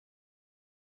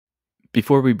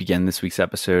Before we begin this week's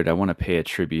episode, I want to pay a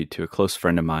tribute to a close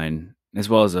friend of mine, as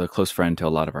well as a close friend to a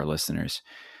lot of our listeners.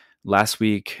 Last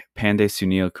week, Pandey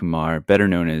Sunil Kumar, better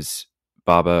known as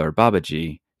Baba or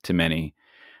Babaji to many,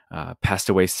 passed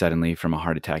away suddenly from a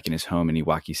heart attack in his home in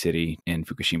Iwaki City in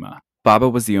Fukushima. Baba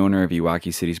was the owner of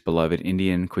Iwaki City's beloved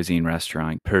Indian cuisine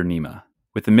restaurant, Purnima.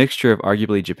 With a mixture of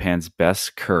arguably Japan's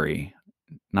best curry,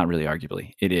 not really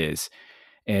arguably, it is,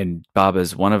 and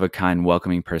Baba's one-of-a-kind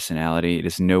welcoming personality, it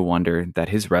is no wonder that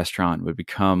his restaurant would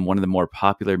become one of the more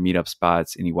popular meetup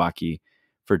spots in Iwaki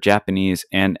for Japanese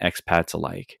and expats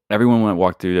alike. Everyone that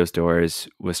walked through those doors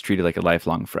was treated like a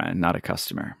lifelong friend, not a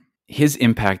customer. His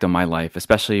impact on my life,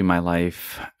 especially my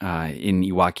life in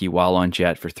Iwaki while on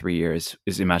jet for 3 years,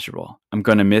 is immeasurable. I'm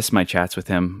going to miss my chats with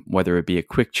him, whether it be a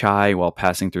quick chai while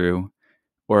passing through,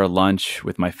 or a lunch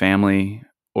with my family,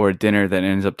 or a dinner that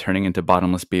ends up turning into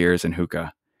bottomless beers and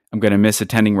hookah. I'm going to miss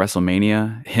attending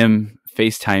WrestleMania, him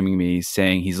FaceTiming me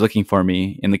saying he's looking for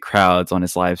me in the crowds on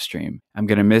his live stream. I'm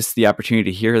going to miss the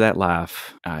opportunity to hear that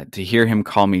laugh, to hear him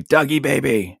call me Dougie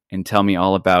baby, and tell me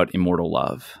all about immortal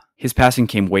love. His passing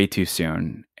came way too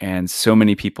soon, and so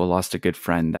many people lost a good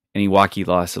friend, and Iwaki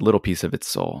lost a little piece of its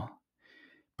soul.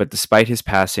 But despite his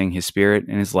passing, his spirit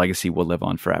and his legacy will live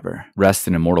on forever. Rest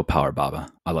in immortal power, Baba.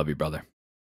 I love you, brother.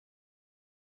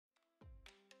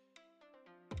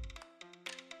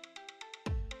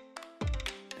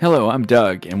 Hello, I'm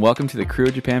Doug, and welcome to the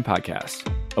Krewe Japan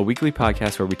podcast, a weekly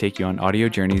podcast where we take you on audio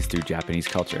journeys through Japanese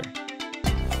culture.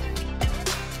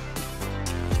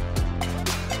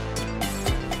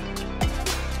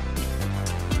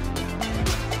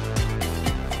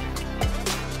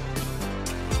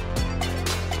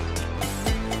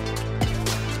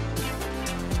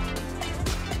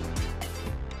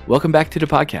 Welcome back to the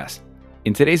podcast.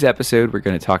 In today's episode, we're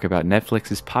going to talk about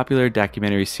Netflix's popular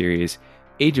documentary series,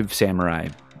 Age of Samurai,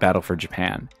 Battle for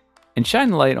Japan, and shine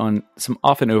a light on some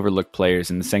often overlooked players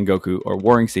in the Sengoku or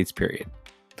Warring States period,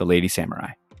 the Lady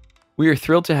Samurai. We are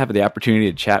thrilled to have the opportunity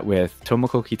to chat with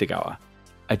Tomoko Kitagawa,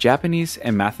 a Japanese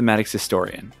and mathematics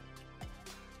historian.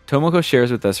 Tomoko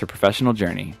shares with us her professional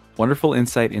journey, wonderful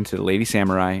insight into the Lady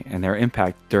Samurai and their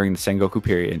impact during the Sengoku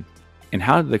period, and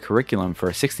how the curriculum for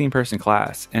a 16-person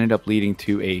class ended up leading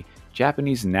to a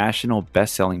Japanese national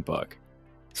best-selling book.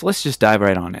 So let's just dive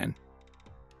right on in.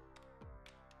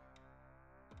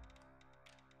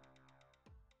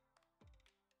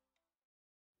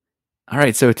 All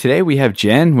right, so today we have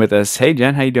Jen with us. Hey,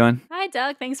 Jen, how you doing? Hi,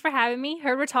 Doug. Thanks for having me.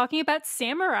 Heard we're talking about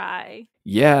samurai.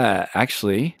 Yeah,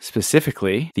 actually,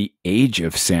 specifically, the Age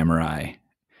of Samurai.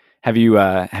 Have you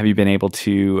been able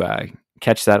to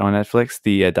catch that on Netflix,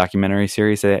 the documentary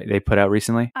series that they put out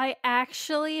recently? I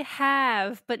actually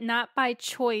have, but not by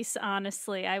choice,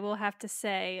 honestly. I will have to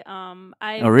say. Oh,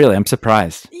 really? I'm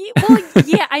surprised. Well,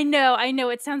 yeah, I know.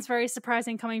 It sounds very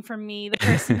surprising coming from me, the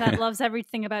person that loves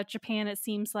everything about Japan, it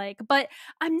seems like. But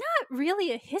I'm not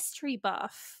really a history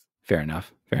buff. Fair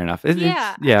enough.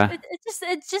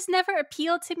 It just never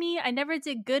appealed to me. I never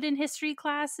did good in history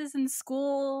classes in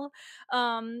school.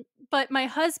 But my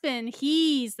husband,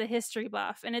 he's the history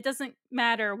buff, and it doesn't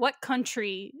matter what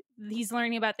country he's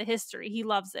learning about the history. He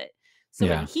loves it. So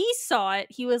when he saw it,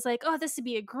 he was like, "Oh, this would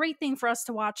be a great thing for us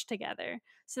to watch together."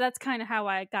 So that's kind of how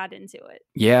I got into it.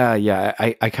 Yeah.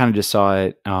 I kind of just saw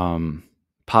it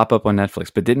pop up on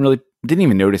Netflix, but didn't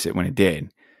even notice it when it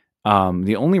did.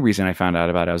 The only reason I found out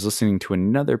about it, I was listening to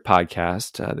another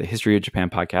podcast, the History of Japan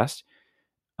podcast,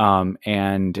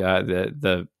 and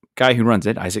the guy who runs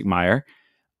it, Isaac Meyer,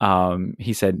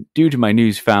 he said, due to my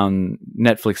newfound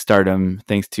Netflix stardom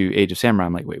thanks to Age of Samurai,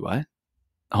 I'm like, wait, what?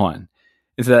 Hold on.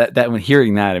 Is that when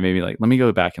hearing that, it made me like, let me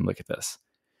go back and look at this.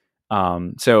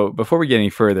 So before we get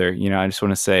any further, I just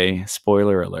want to say,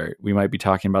 spoiler alert, we might be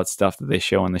talking about stuff that they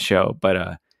show on the show,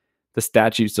 but the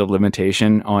statutes of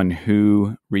limitation on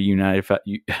who reunified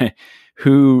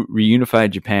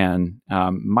Japan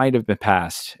might have been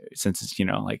passed since it's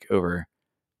like over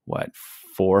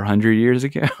 400 years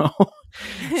ago.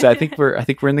 So I think we're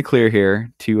in the clear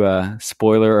here to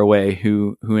spoiler away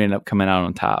who ended up coming out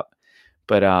on top.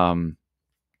 But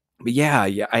yeah,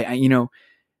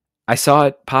 I saw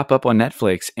it pop up on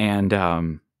Netflix,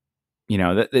 and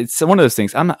it's one of those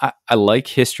things. I like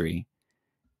history.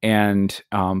 And,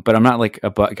 but I'm not like a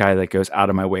guy that goes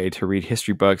out of my way to read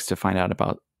history books to find out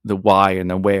about the why and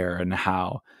the where and the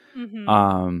how.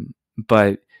 Mm-hmm.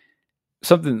 But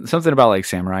something about like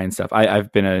samurai and stuff.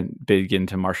 I've been big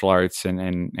into martial arts and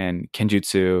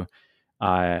kenjutsu,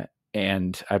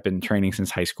 and I've been training since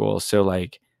high school. So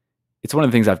like, it's one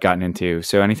of the things I've gotten into.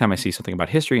 So anytime I see something about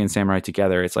history and samurai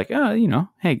together, it's like, oh,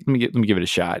 hey, let me give it a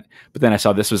shot. But then I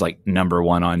saw this was like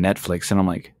 #1 on Netflix, and I'm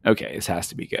like, okay, this has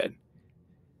to be good.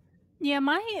 Yeah,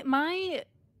 my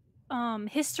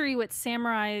history with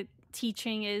samurai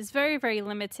teaching is very, very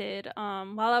limited.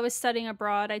 While I was studying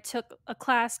abroad, I took a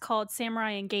class called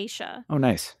Samurai and Geisha, Oh,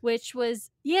 nice. which was,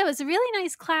 yeah, it was a really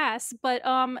nice class, but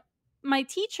my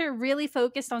teacher really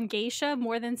focused on geisha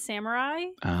more than samurai.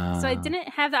 So I Uh, didn't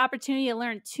have the opportunity to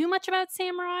learn too much about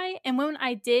samurai, and when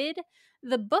I did,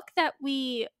 the book that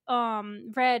we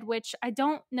read, which I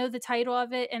don't know the title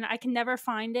of it and I can never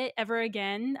find it ever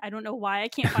again. I don't know why I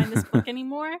can't find this book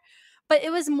anymore. But it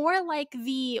was more like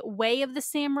the way of the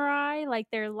samurai, like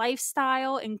their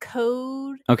lifestyle and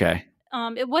code. okay.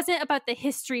 It wasn't about the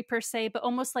history per se, but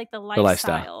almost like the The lifestyle.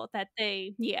 lifestyle that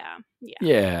they, yeah, yeah.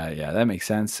 Yeah, yeah, that makes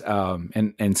sense.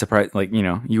 And surprise, like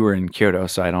you were in Kyoto,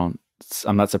 so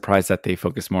I'm not surprised that they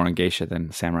focus more on geisha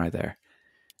than samurai there.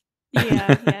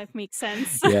 Yeah, yeah, it makes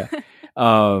sense. Yeah.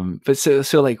 But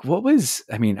so like, what was?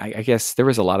 I mean, I guess there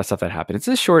was a lot of stuff that happened. It's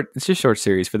a short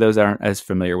series for those that aren't as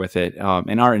familiar with it,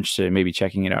 and are interested in maybe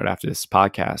checking it out after this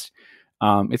podcast.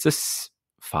 It's a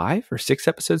 5 or 6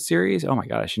 episode series. Oh my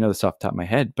god, I should know this off the top of my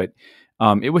head, but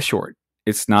it was short.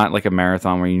 It's not like a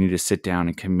marathon where you need to sit down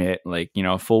and commit like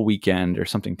a full weekend or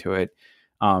something to it.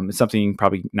 It's something you can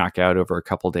probably knock out over a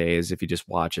couple days if you just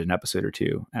watch an episode or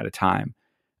two at a time.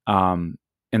 Um,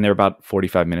 and they're about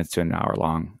 45 minutes to an hour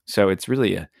long. So it's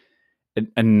really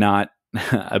a not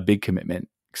a big commitment,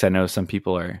 because I know some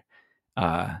people are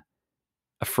uh,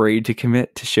 afraid to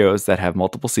commit to shows that have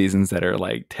multiple seasons that are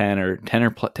like 10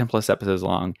 plus episodes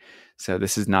long. So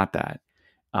this is not that.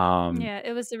 Um, Yeah,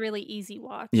 it was a really easy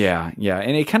watch. yeah, yeah.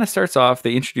 And it kind of starts off,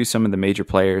 they introduce some of the major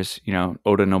players.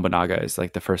 Oda Nobunaga is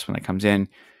like the first one that comes in.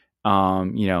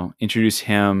 Introduce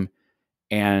him,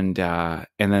 and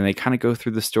then they kind of go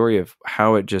through the story of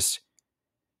how it just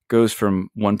goes from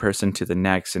one person to the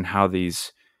next, and how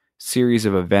these series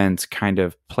of events kind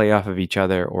of play off of each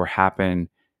other or happen,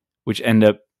 which end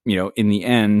up in the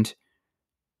end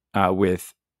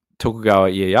with Tokugawa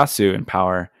Ieyasu in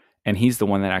power, and he's the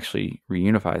one that actually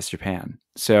reunifies Japan,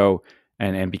 so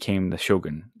and became the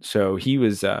shogun. So he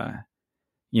was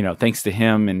thanks to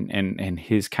him and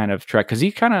his kind of track, because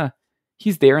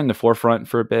he's there in the forefront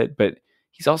for a bit, but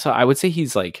he's also, I would say,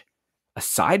 he's like a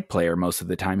side player most of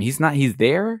the time. He's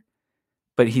there,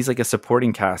 but he's like a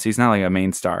supporting cast. He's not like a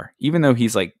main star, even though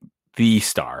he's like the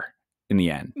star in the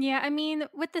end. Yeah, I mean,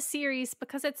 with the series,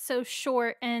 because it's so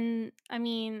short, and I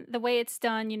mean, the way it's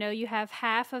done, you have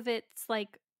half of it's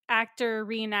like actor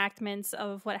reenactments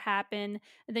of what happened,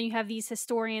 and then you have these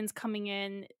historians coming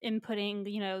in, inputting,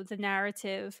 the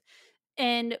narrative.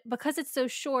 And because it's so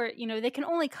short, they can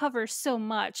only cover so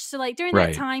much. So, like, during that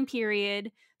Right. time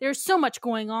period, there's so much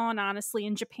going on, honestly,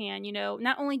 in Japan.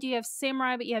 Not only do you have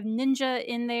samurai, but you have ninja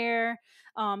in there,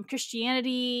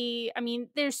 Christianity. I mean,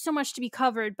 there's so much to be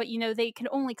covered, but, they can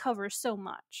only cover so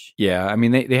much. Yeah. I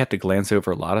mean, they have to glance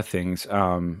over a lot of things.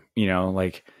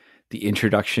 Like the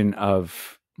introduction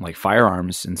of like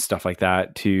firearms and stuff like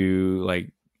that to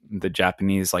like the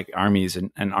Japanese like armies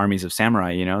and armies of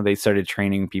samurai. They started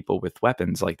training people with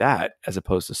weapons like that as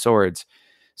opposed to swords.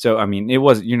 So I mean,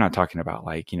 you're not talking about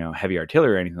like heavy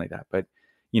artillery or anything like that, but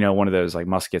one of those like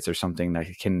muskets or something that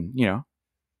can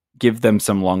give them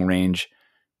some long range,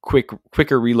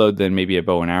 quicker reload than maybe a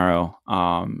bow and arrow,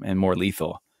 and more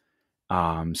lethal.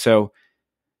 So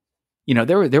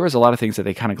there was a lot of things that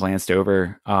they kind of glanced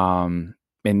over,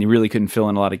 and they really couldn't fill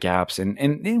in a lot of gaps. And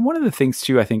one of the things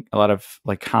too, I think a lot of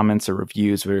like comments or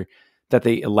reviews were that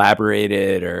they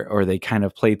elaborated or they kind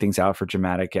of played things out for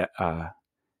dramatic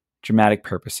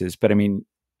purposes. But I mean,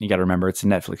 you got to remember it's a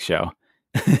Netflix show.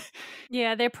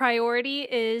 Yeah, their priority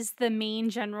is the main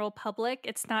general public.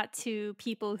 It's not to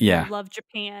people who Yeah. love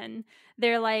Japan.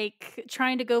 They're like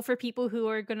trying to go for people who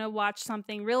are going to watch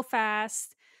something real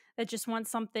fast, that just want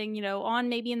something, on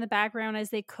maybe in the background as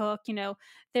they cook,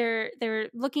 They're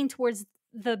looking towards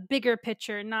the bigger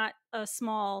picture, not a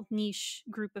small niche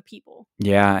group of people.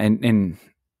 Yeah, and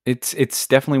it's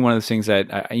definitely one of those things that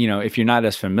if you're not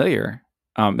as familiar,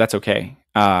 that's okay,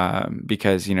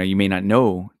 because you may not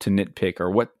know to nitpick or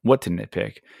what to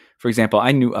nitpick. For example,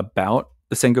 I knew about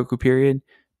the Sengoku period,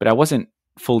 but I wasn't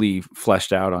fully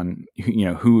fleshed out on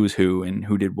who's who and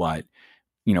who did what.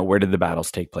 Where did the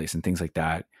battles take place and things like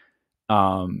that.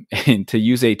 And to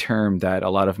use a term that a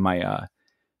lot of my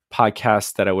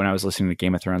podcasts when I was listening to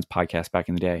Game of Thrones podcast back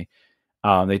in the day.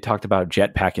 They talked about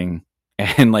jetpacking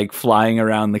and like flying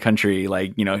around the country.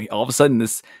 Like, all of a sudden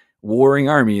this warring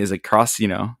army is across,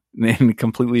 in a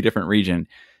completely different region.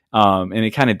 And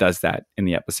it kind of does that in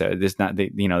the episode. There's not,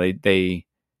 they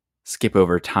skip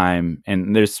over time,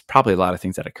 and there's probably a lot of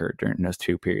things that occurred during those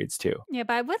two periods too. Yeah,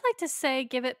 but I would like to say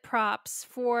give it props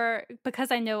for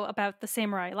because I know about the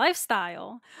samurai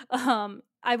lifestyle.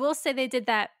 I will say they did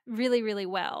that really, really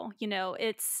well.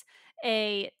 It's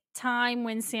a time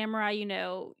when samurai,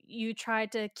 you try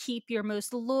to keep your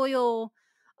most loyal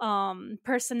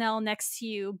personnel next to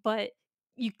you, but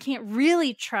you can't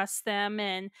really trust them.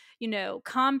 And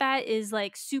combat is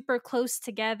like super close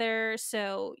together,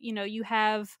 so you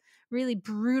have really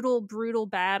brutal, brutal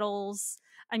battles.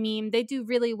 I mean, they do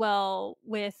really well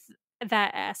with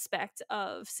that aspect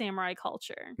of samurai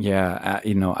culture. Yeah,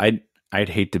 I'd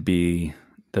hate to be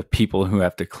the people who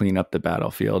have to clean up the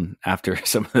battlefield after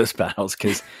some of those battles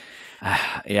because,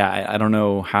 yeah, I don't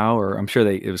know how, or I'm sure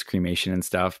it was cremation and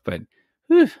stuff, but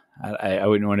whew, I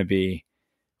wouldn't want to be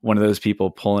one of those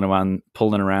people pulling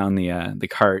around the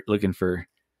cart looking for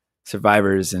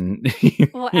survivors and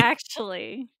Well,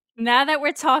 actually, now that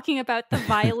we're talking about the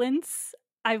violence,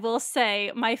 I will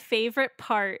say my favorite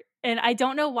part, and I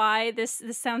don't know why this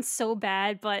sounds so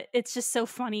bad, but it's just so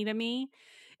funny to me,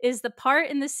 is the part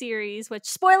in the series, which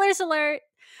spoilers alert,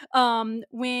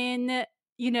 when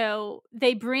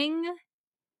they bring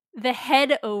the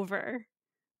head over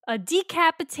a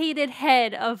decapitated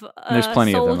head of there's a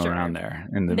plenty of them around soldier. there.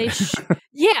 And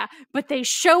yeah, but they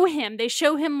show him. They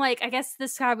show him like I guess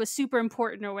this guy was super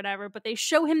important or whatever. But they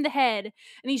show him the head,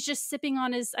 and he's just sipping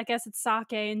on his I guess it's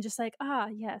sake, and just like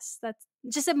yes, that's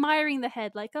just admiring the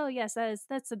head. Like yes,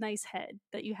 that's a nice head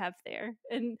that you have there.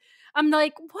 And I'm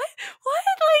like what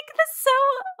like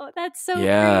that's so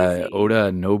Yeah, crazy.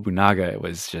 Oda Nobunaga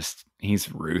was just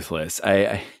he's ruthless.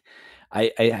 I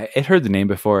had heard the name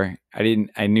before. I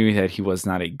knew that he was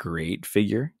not a great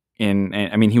figure and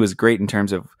I mean he was great in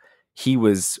terms of he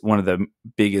was one of the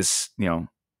biggest,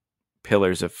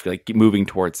 pillars of like moving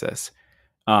towards this.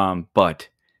 But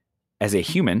as a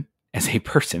human, as a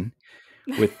person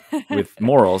with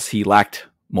morals, he lacked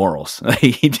morals.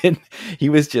 He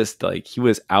was just like he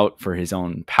was out for his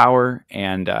own power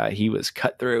and he was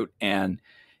cutthroat and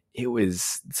it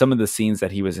was some of the scenes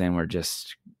that he was in were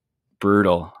just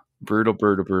brutal, brutal,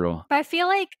 brutal, brutal. But I feel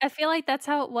like that's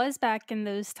how it was back in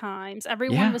those times.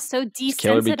 Everyone Yeah, was so just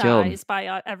kill or be killed. desensitized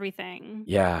by everything.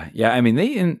 Yeah, yeah. I mean,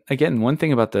 and again, one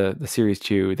thing about the series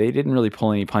too, they didn't really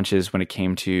pull any punches when it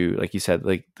came to, like you said,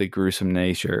 like the gruesome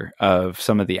nature of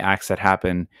some of the acts that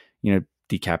happen.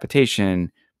 Decapitation,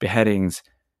 beheadings,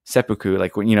 seppuku.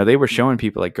 Like when they were showing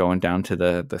people like going down to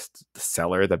the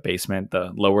cellar, the basement,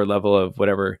 the lower level of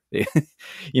whatever,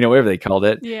 whatever they called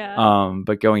it. Yeah.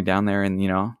 But going down there and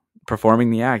performing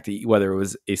the act, whether it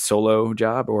was a solo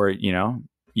job or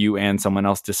you and someone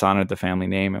else dishonored the family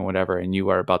name and whatever, and you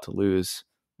are about to lose.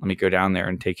 Let me go down there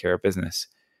and take care of business.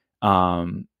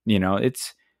 It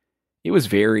was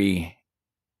very,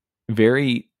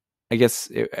 very. I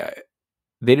guess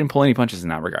they didn't pull any punches in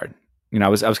that regard. I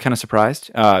was kind of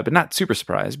surprised, but not super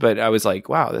surprised. But I was like,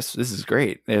 wow, this is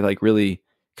great. They're like really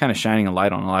kind of shining a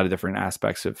light on a lot of different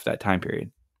aspects of that time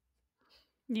period.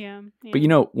 Yeah. But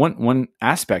Yeah. one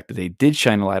aspect that they did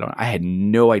shine a light on, I had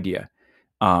no idea.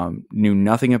 Knew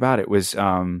nothing about it was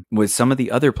some of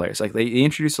the other players. Like they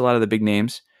introduced a lot of the big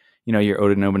names, your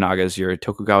Oda Nobunaga's, your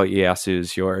Tokugawa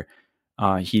Ieyasu's, your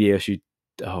Hideyoshi.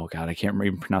 Oh God, I can't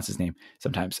even pronounce his name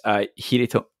sometimes.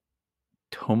 Hideto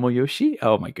Tomoyoshi.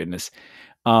 Oh my goodness.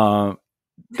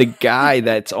 The guy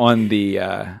that's on the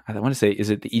I want to say, is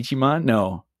it the Ichiman?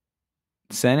 No.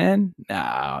 Senen?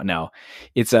 No.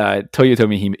 It's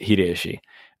Toyotomi Hideyoshi.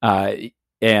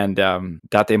 And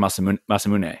Date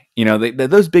Masamune.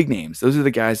 Those big names. Those are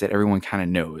the guys that everyone kind of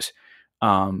knows.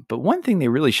 But one thing they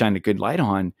really shined a good light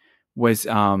on was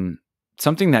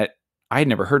something that I had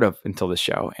never heard of until this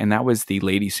show, and that was the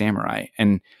Lady Samurai.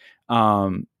 And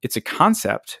it's a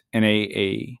concept and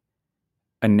a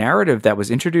narrative that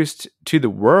was introduced to the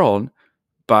world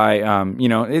by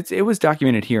it was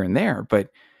documented here and there, but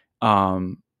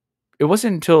it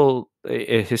wasn't until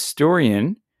a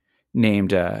historian named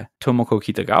Tomoko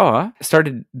Kitagawa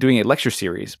started doing a lecture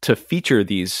series to feature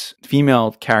these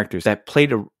female characters that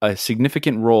played a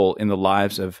significant role in the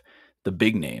lives of the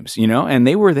big names, and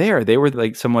they were there. They were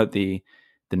like somewhat the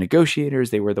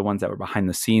negotiators. They were the ones that were behind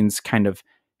the scenes, kind of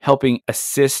helping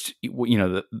assist,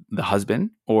 the husband.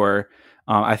 Or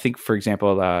I think, for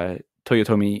example,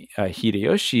 Toyotomi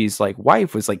Hideyoshi's like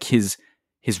wife was like his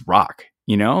rock.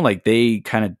 Like they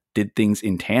kind of did things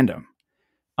in tandem,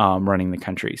 running the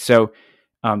country. So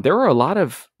there were a lot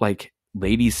of like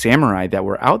lady samurai that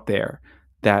were out there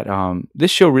that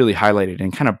this show really highlighted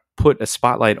and kind of put a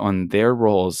spotlight on their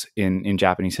roles in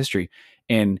Japanese history.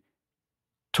 And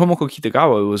Tomoko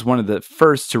Kitagawa was one of the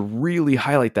first to really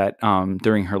highlight that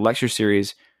during her lecture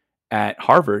series. at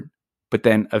Harvard, but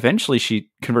then eventually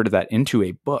she converted that into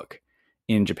a book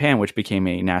in Japan, which became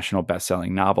a national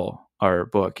best-selling novel or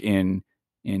book in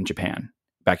Japan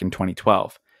back in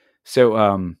 2012.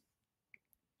 So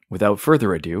without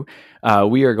further ado,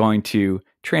 we are going to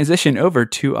transition over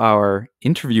to our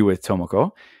interview with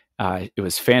Tomoko. It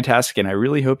was fantastic, and I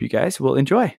really hope you guys will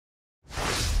enjoy.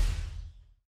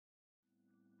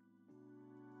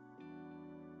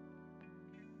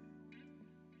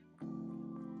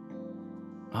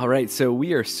 All right, so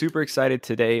we are super excited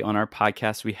today on our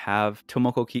podcast. We have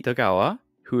Tomoko Kitagawa,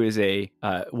 who is a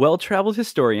well-traveled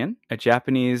historian, a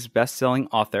Japanese best-selling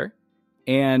author,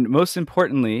 and most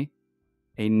importantly,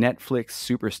 a Netflix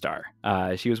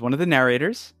superstar. She was one of the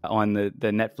narrators on the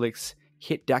Netflix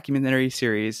hit documentary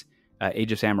series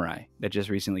Age of Samurai that just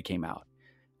recently came out.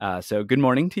 So good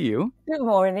morning to you. Good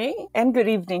morning and good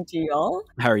evening to you all.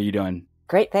 How are you doing?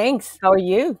 Great, thanks. How are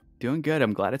you? Doing good.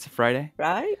 I'm glad it's a Friday.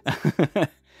 Right?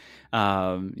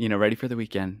 Ready for the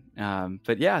weekend.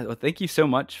 But yeah, well, thank you so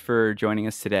much for joining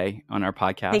us today on our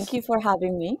podcast. Thank you for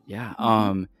having me. Yeah.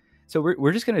 So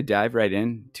we're just going to dive right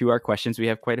into our questions. We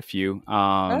have quite a few.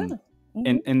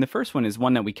 And the first one is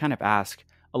one that we kind of ask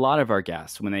a lot of our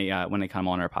guests when they come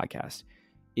on our podcast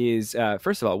is,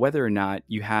 first of all, whether or not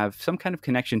you have some kind of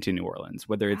connection to New Orleans,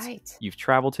 whether it's you've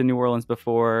traveled to New Orleans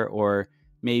before, or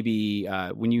maybe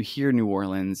when you hear New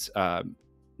Orleans,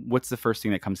 what's the first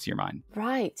thing that comes to your mind?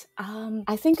 Right.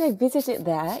 I think I visited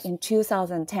there in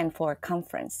 2010 for a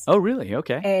conference. Oh, really?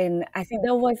 Okay. And I think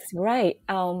that was right.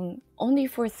 Only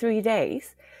for 3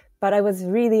 days. But I was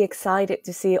really excited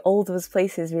to see all those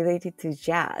places related to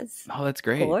jazz. Oh, that's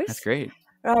great. That's great.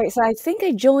 Right. So I think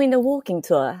I joined a walking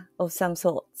tour of some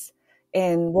sorts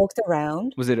and walked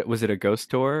around. Was it a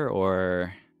ghost tour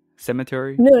or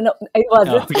cemetery? No, it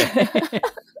wasn't. Oh, okay.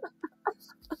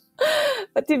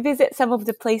 But to visit some of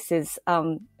the places,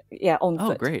 on foot.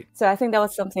 Oh, great. So I think that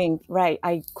was something,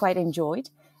 I quite enjoyed.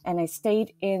 And I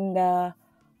stayed in the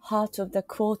heart of the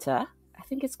quarter. I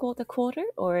think it's called the quarter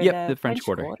or the French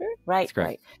Quarter. Right, That's correct.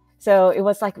 Right. So it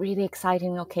was like really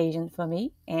exciting occasion for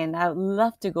me. And I would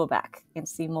love to go back and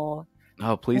see more.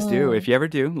 Oh, please do. If you ever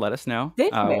do, let us know.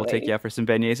 We'll take you out for some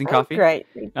beignets and coffee. Great.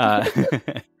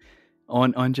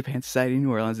 on Japan Society,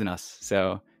 New Orleans, and us.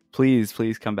 So please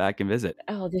come back and visit.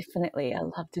 Oh, definitely. I'd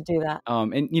love to do that.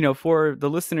 And for the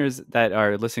listeners that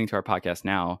are listening to our podcast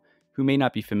now, who may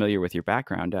not be familiar with your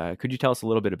background, could you tell us a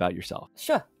little bit about yourself?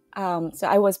 Sure. So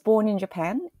I was born in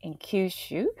Japan, in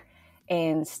Kyushu,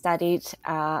 and studied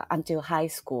until high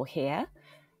school here,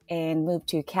 and moved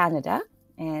to Canada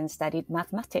and studied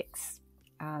mathematics.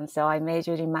 So I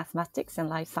majored in mathematics and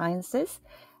life sciences,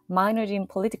 minored in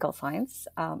political science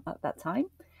at that time,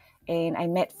 and I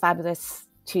met fabulous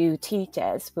two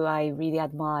teachers who I really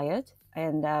admired,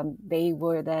 and they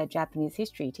were the Japanese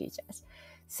history teachers.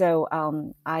 So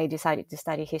I decided to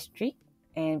study history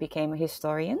and became a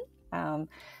historian.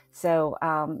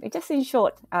 Just in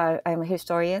short, I'm a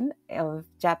historian of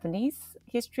Japanese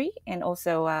history and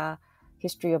also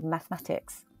history of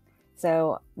mathematics.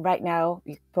 So right now,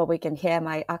 you probably can hear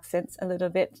my accents a little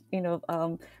bit,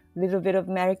 little bit of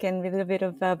American, a little bit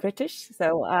of British.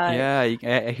 So I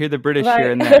hear the British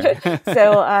here and there.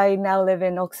 So I now live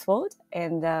in Oxford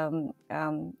and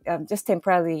I'm just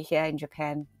temporarily here in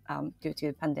Japan due to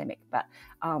the pandemic, but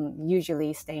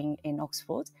usually staying in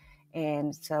Oxford.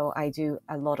 And so I do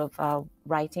a lot of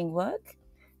writing work,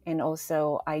 and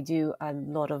also I do a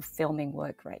lot of filming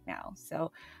work right now.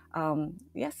 So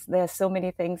yes, there's so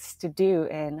many things to do,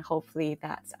 and hopefully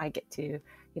that I get to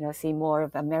see more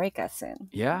of America soon.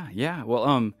 Yeah.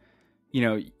 Well,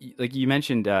 like you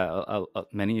mentioned,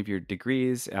 many of your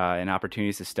degrees and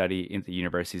opportunities to study in the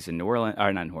universities in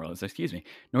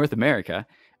North America.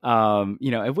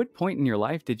 At what point in your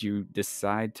life did you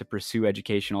decide to pursue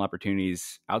educational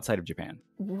opportunities outside of Japan?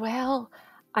 Well,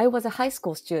 I was a high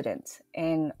school student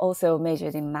and also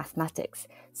majored in mathematics.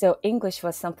 So English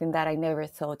was something that I never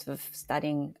thought of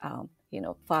studying,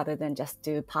 farther than just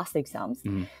to pass exams.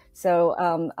 Mm-hmm. So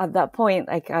at that point,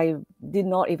 I did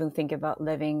not even think about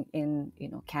living in,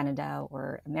 Canada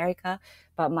or America,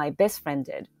 but my best friend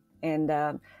did.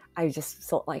 And I just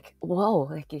thought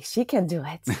whoa, if she can do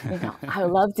it, I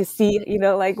would love to see,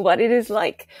 what it is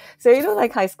like. So,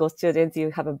 like high school students,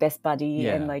 you have a best buddy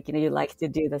and you like to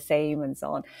do the same and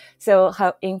so on. So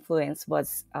her influence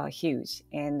was huge.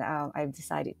 And I've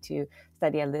decided to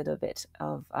study a little bit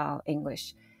of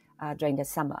English during the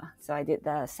summer. So I did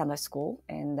the summer school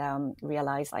and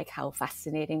realized how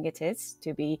fascinating it is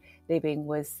to be living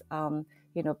with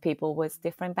people with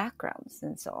different backgrounds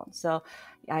and so on. So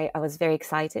I was very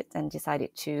excited and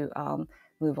decided to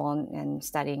move on and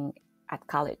studying at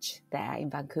college there in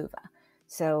Vancouver.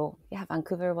 So yeah,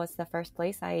 Vancouver was the first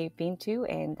place I've been to,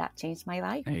 and that changed my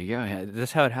life. There you go. Yeah,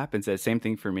 that's how it happens. That same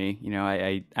thing for me.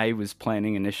 I was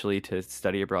planning initially to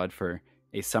study abroad for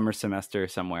a summer semester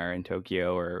somewhere in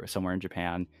Tokyo or somewhere in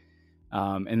Japan.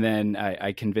 And then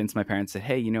I convinced my parents that,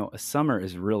 hey, a summer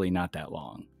is really not that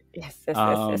long. Yes.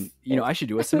 I should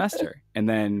do a semester. And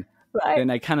then Right.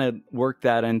 I kind of worked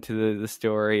that into the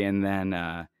story. And then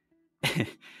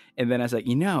and then I was like,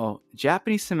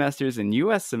 Japanese semesters and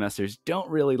US semesters don't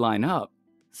really line up.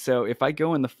 So if I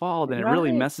go in the fall, then it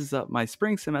really messes up my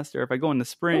spring semester. If I go in the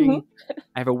spring,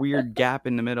 I have a weird gap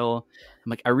in the middle. I'm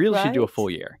like, I really should do a full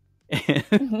year.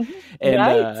 And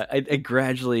I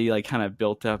gradually kind of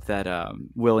built up that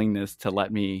willingness to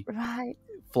let me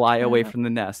fly away from the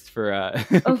nest for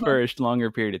for a longer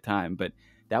period of time. But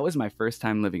that was my first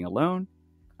time living alone,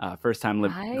 first time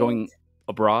going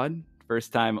abroad,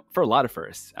 first time for a lot of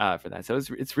firsts for that. So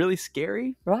it's really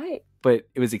scary, but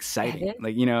it was exciting.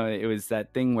 It was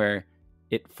that thing where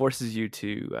it forces you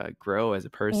to grow as a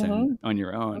person on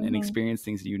your own and experience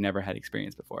things that you never had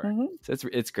experienced before. So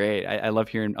it's great. I love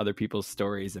hearing other people's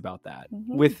stories about that.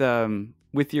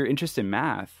 With your interest in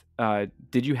math,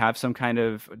 did you have some kind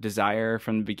of desire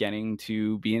from the beginning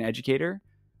to be an educator?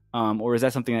 Or is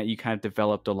that something that you kind of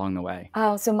developed along the way?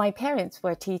 So my parents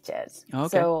were teachers.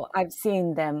 So I've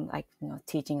seen them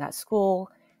teaching at school,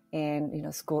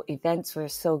 and school events were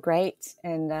so great.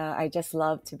 And I just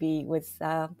love to be with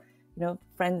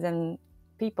friends and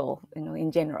people,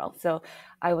 in general. So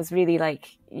I was really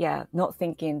not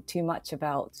thinking too much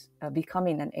about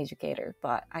becoming an educator,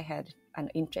 but I had an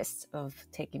interest of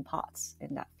taking parts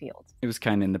in that field. It was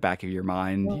kind of in the back of your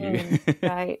mind.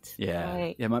 Right. Yeah.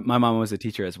 Right. Yeah. My mom was a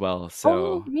teacher as well. So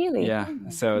oh, really? Yeah.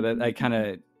 So that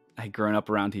I'd grown up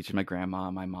around teaching my grandma,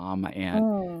 my mom, my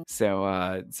aunt.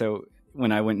 So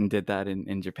when I went and did that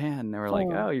in Japan, they were like,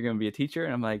 oh, you're going to be a teacher?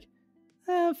 And I'm like,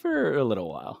 for a little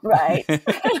while. Right.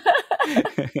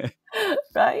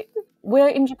 Right. Where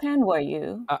in Japan were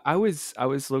you? I was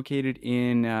located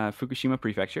in Fukushima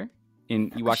Prefecture in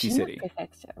Iwaki City.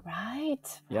 Prefecture.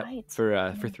 Right. Yep. Right.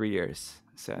 For 3 years.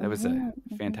 So that was a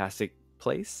fantastic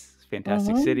place,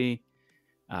 fantastic city.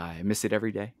 I miss it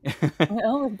every day.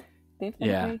 Oh, definitely.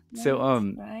 Yeah.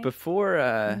 So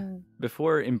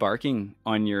before embarking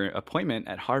on your appointment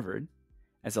at Harvard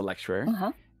as a lecturer,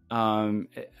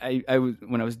 I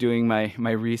when I was doing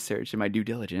my research and my due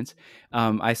diligence,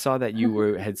 I saw that you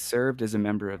had served as a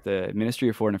member of the Ministry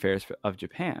of Foreign Affairs of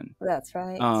Japan. That's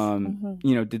right.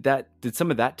 Did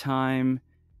some of that time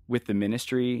with the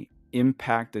ministry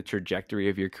impact the trajectory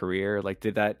of your career?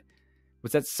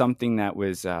 Was that something that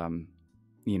was that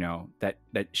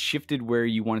shifted where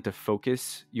you wanted to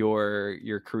focus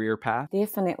your career path?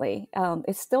 Definitely.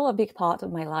 It's still a big part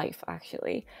of my life,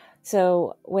 actually.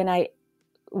 So when I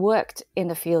worked in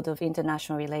the field of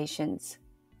international relations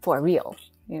for real,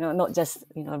 not just,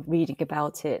 reading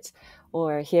about it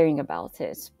or hearing about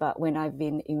it, but when I've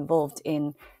been involved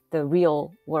in the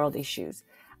real world issues,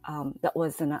 that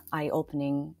was an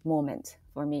eye-opening moment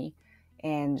for me.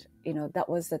 And, that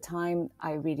was the time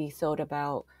I really thought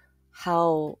about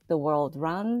how the world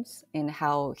runs and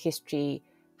how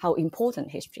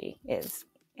important history is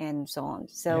and so on.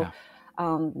 So,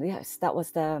 yes, that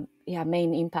was the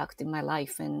main impact in my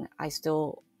life. And I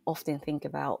still often think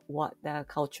about what the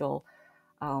cultural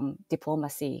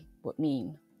diplomacy would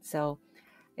mean. So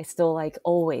it's still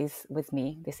always with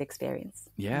me, this experience.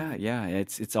 Yeah.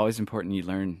 It's always important you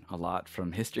learn a lot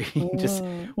from history, just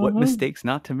what mistakes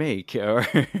not to make. Or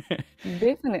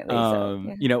Definitely.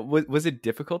 Was it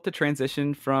difficult to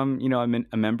transition from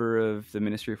a member of the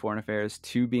Ministry of Foreign Affairs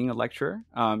to being a lecturer?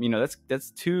 That's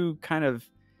two kind of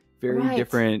very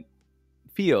different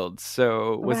fields.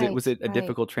 So was it a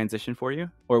difficult transition for you,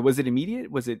 or was it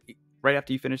immediate? Was it right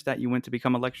after you finished that you went to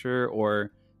become a lecturer,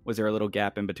 or was there a little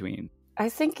gap in between? I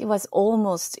think it was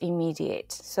almost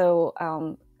immediate. So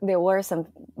there were some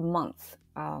months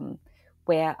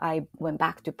where I went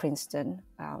back to Princeton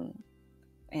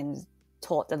and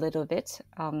taught a little bit.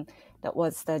 That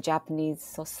was the Japanese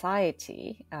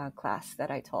society class that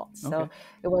I taught. So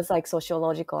it was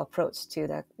sociological approach to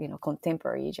the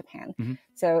contemporary Japan.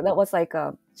 So that was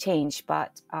a change,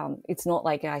 but it's not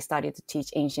like I started to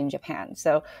teach ancient Japan.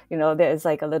 So there's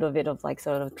a little bit of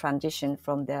sort of transition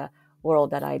from the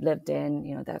world that I lived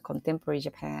in, the contemporary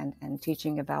Japan, and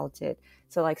teaching about it.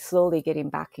 So slowly getting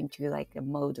back into a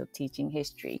mode of teaching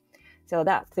history. So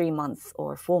that 3 months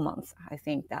or 4 months, I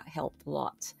think that helped a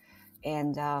lot.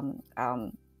 And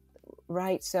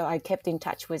so I kept in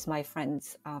touch with my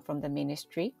friends from the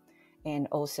ministry, and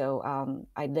also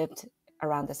I lived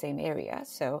around the same area.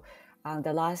 So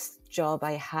The last job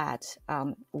I had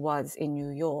was in New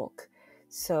York.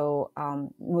 So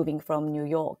moving from New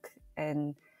York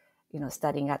and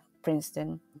studying at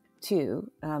Princeton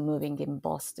to moving in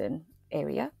Boston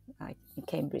area, in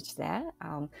Cambridge there.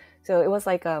 So it was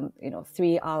like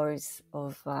 3 hours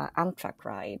of Amtrak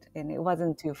ride, and it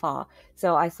wasn't too far.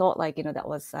 So I thought that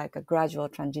was like a gradual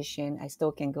transition. I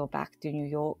still can go back to New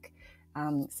York,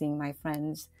 seeing my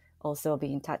friends, also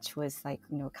be in touch with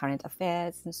current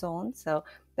affairs and so on. So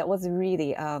that was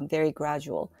really very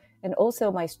gradual. And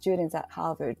also my students at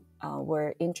Harvard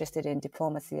were interested in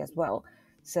diplomacy as well.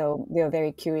 So they were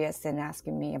very curious and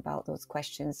asking me about those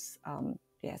questions,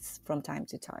 from time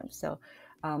to time. So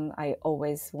I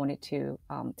always wanted to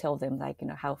tell them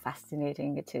how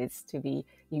fascinating it is to be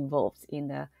involved in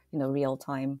the real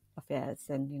time affairs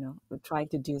and trying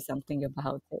to do something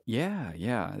about it. Yeah,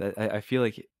 yeah. I feel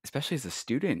like, especially as a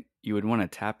student, you would want to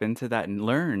tap into that and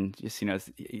learn, just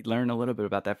learn a little bit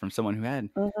about that from someone who had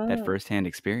that Mhm. firsthand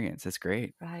experience. That's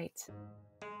great. Right.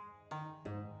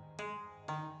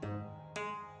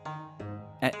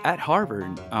 At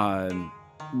Harvard, m-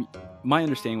 my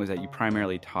understanding was that you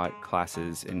primarily taught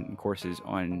classes and courses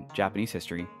on Japanese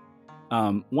history.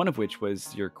 One of which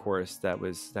was your course that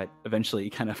eventually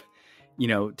kind of,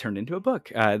 turned into a book,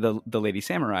 the Lady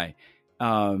Samurai.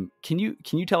 Can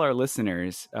you tell our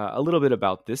listeners a little bit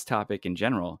about this topic in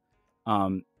general?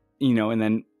 And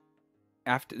then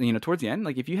after, towards the end,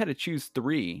 like if you had to choose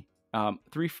three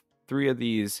of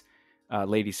these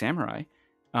Lady Samurai,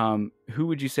 who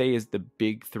would you say is the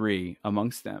big three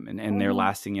amongst them and their Mhm.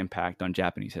 lasting impact on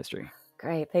Japanese history?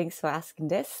 Great, thanks for asking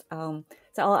this. So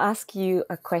I'll ask you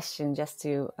a question just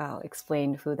to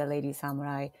explain who the Lady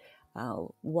Samurai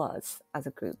was as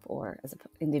a group or as an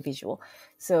individual.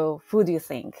 So who do you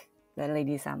think the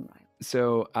Lady Samurai?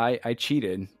 So I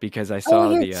cheated because I Oh, saw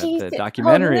you the cheated! Oh no!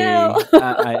 documentary.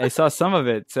 I saw some of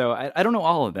it, so I don't know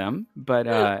all of them, but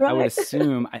I would Right.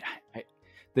 assume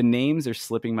the names are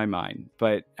slipping my mind.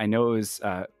 But I know it was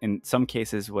in some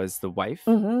cases was the wife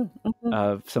Hmm. Hmm.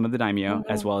 of some of the daimyo,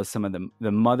 as Hmm. well as some of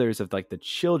the mothers of like the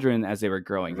children as they were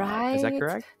growing up. Is that Right.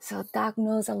 correct? So Doug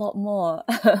knows a lot more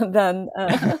than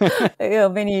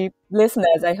many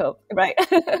listeners, I hope. Right.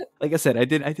 Like I said, I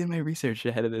did my research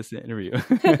ahead of this interview.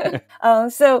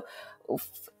 So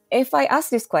if I ask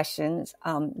these questions,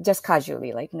 just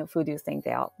casually, who do you think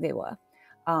they were?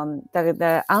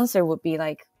 The answer would be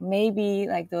maybe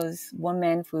those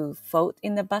women who fought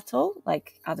in the battle,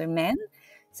 like other men.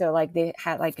 So they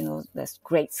had this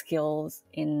great skills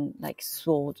in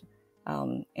sword,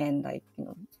 and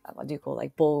what do you call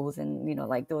bows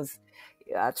and those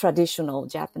traditional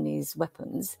Japanese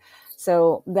weapons.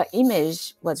 So the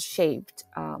image was shaped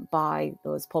by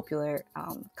those popular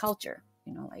culture,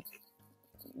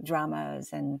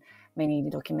 dramas and many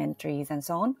documentaries and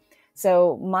so on.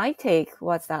 So my take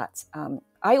was that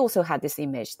I also had this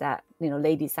image that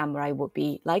Lady Samurai would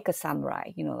be like a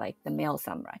samurai, like the male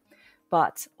samurai.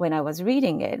 But when I was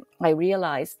reading it, I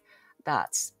realized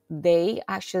that they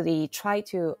actually try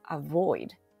to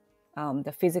avoid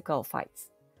the physical fights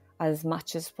as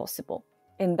much as possible.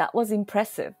 And that was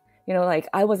impressive.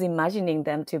 I was imagining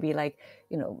them to be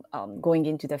going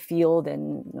into the field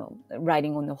and,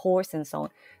 riding on the horse and so on.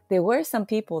 There were some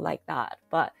people like that,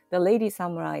 but the Lady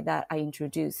Samurai that I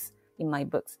introduced in my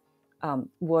books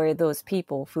were those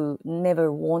people who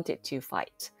never wanted to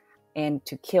fight and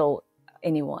to kill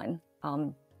anyone.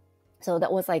 So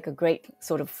that was a great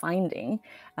sort of finding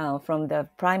from the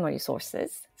primary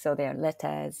sources. So their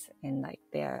letters and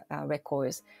their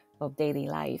records of daily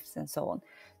lives and so on.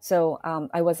 So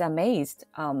I was amazed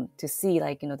to see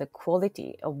the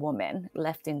quality of women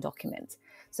left in documents.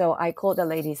 So I call the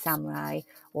Lady Samurai,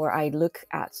 or I look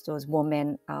at those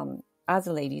women as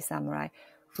a Lady Samurai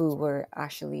who were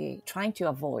actually trying to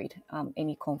avoid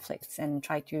any conflicts and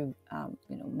try to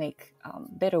make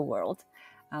better world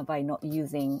by not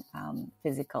using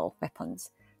physical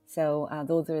weapons. So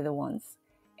those are the ones.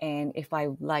 And if I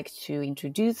would like to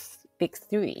introduce big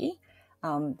three,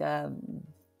 the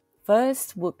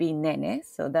first would be Nene.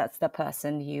 So that's the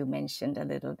person you mentioned a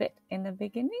little bit in the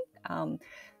beginning.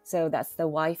 So that's the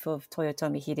wife of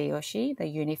Toyotomi Hideyoshi, the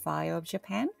unifier of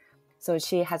Japan. So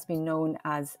she has been known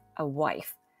as a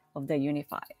wife of the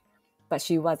unifier, but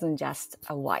she wasn't just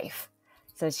a wife.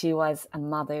 So she was a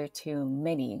mother to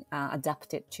many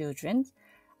adopted children,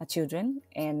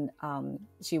 and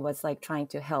she was trying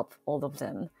to help all of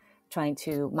them, trying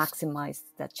to maximize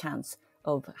the chance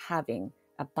of having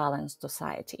a balanced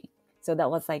society. So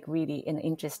that was really an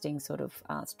interesting sort of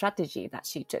strategy that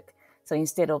she took. So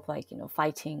instead of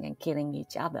fighting and killing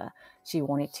each other, she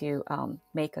wanted to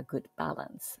make a good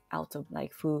balance out of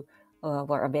who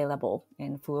were available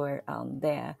and who were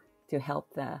there to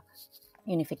help the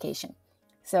unification.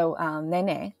 So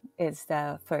Nene is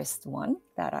the first one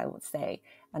that I would say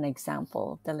an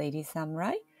example of the lady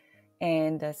samurai.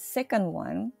 And the second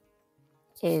one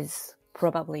is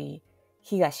probably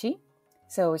Higashi.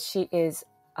 So she is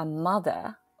a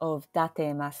mother of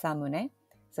Date Masamune,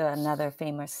 so another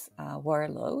famous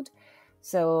warlord.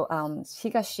 So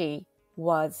Higashi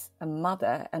was a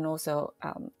mother and also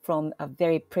from a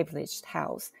very privileged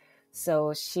house.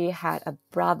 So she had a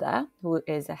brother who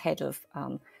is a head of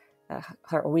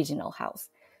her original house.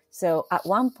 So at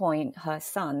one point, her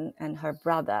son and her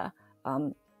brother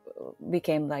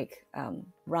became like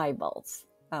rivals.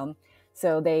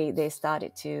 So they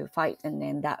started to fight, and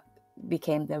then that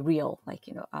became the real,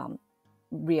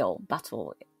 real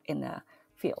battle in the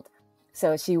field.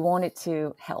 So she wanted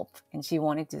to help and she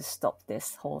wanted to stop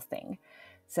this whole thing.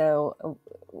 So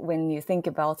when you think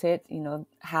about it,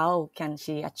 how can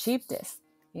she achieve this?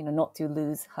 Not to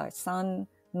lose her son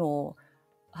nor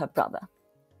her brother.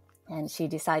 And she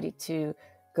decided to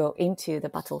go into the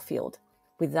battlefield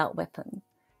without weapon,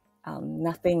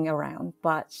 nothing around,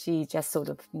 but she just sort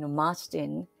of, marched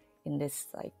in this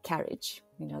like carriage.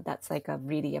 That's like a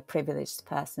privileged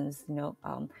person's,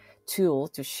 tool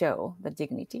to show the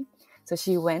dignity. So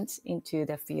she went into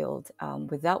the field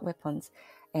without weapons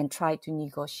and tried to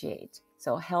negotiate.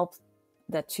 So help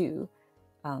the two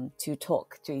to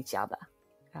talk to each other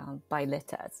by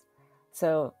letters.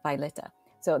 So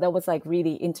that was like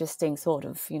really interesting sort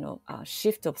of,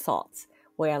 shift of thoughts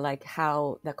where like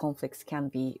how the conflicts can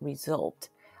be resolved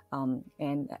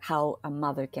and how a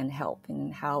mother can help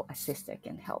and how a sister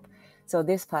can help. So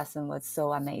this person was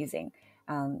so amazing.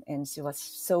 And she was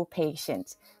so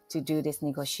patient to do this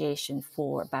negotiation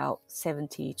for about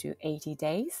 70 to 80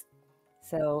 days.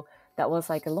 So that was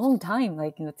like a long time,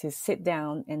 to sit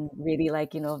down and really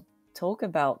talk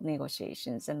about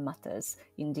negotiations and matters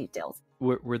in details.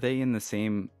 Were they in the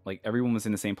same, everyone was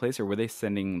in the same place, or were they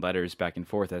sending letters back and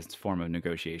forth as a form of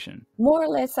negotiation? More or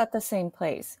less at the same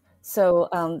place. So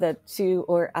the two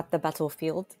were at the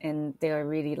battlefield and they are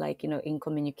really in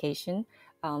communication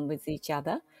with each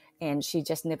other. And she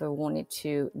just never wanted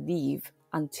to leave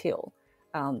until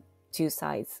two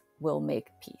sides will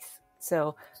make peace.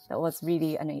 So that was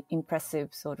really an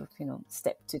impressive sort of,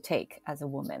 step to take as a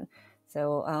woman.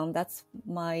 So that's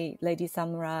my Lady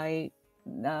Samurai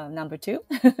number 2.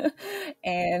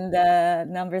 And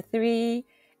number 3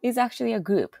 is actually a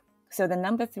group. So the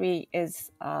number 3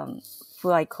 is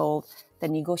who I call the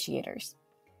negotiators.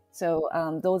 So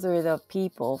those are the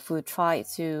people who try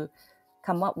to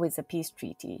come up with a peace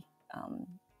treaty,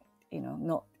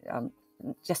 not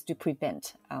just to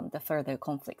prevent the further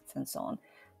conflicts and so on.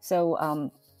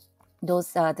 So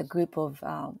those are the group of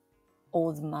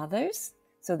old mothers.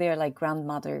 So they're like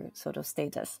grandmother sort of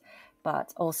status,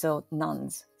 but also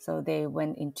nuns. So they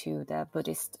went into the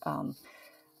Buddhist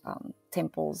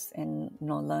temples and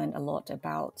learned a lot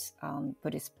about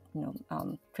Buddhist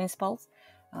principles,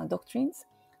 doctrines.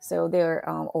 So they're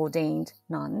ordained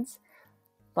nuns,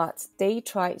 but they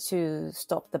tried to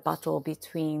stop the battle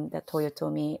between the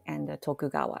Toyotomi and the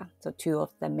Tokugawa, so two of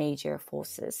the major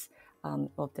forces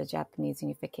of the Japanese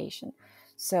unification.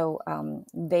 So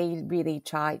they really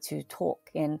tried to talk,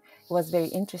 and it was very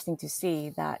interesting to see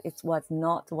that it was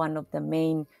not one of the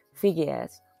main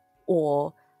figures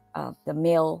or the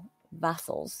male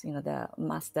vassals, the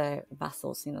master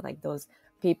vassals, like those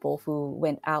people who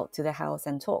went out to the house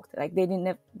and talked. Like they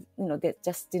didn't, that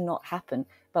just did not happen.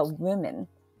 But women,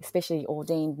 especially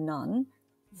ordained nuns,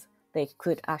 they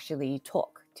could actually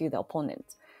talk to the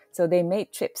opponent. So they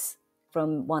made trips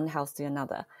from one house to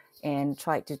another and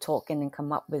tried to talk and then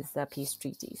come up with peace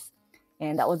treaties.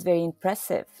 And that was very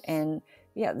impressive. And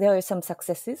yeah, there were some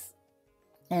successes.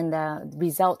 And the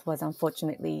result was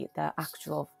unfortunately the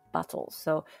actual battle.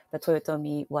 So the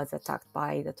Toyotomi was attacked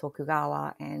by the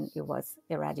Tokugawa and it was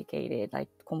eradicated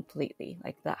completely,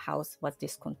 that house was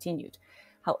discontinued.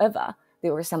 However,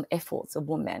 there were some efforts of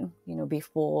women,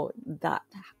 before that,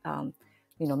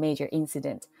 major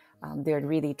incident. They're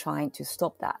really trying to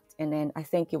stop that. And then I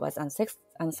think it was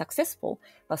unsuccessful,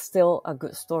 but still a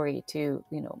good story to,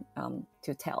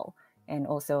 to tell. And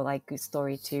also good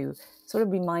story to sort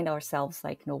of remind ourselves,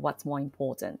 what's more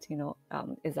important,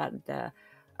 is that the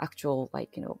actual,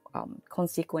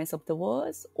 consequence of the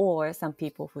wars or some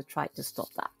people who tried to stop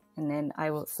that. And then I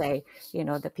will say,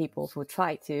 the people who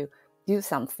try to do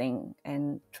something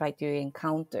and try to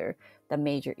encounter the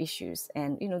major issues.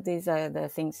 And, these are the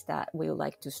things that we would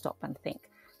like to stop and think.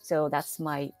 So that's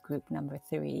my group number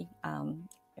 3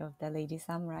 of the Lady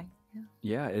Samurai.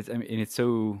 Yeah, it's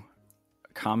so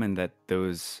common that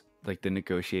those like the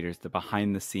negotiators, the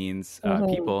behind the scenes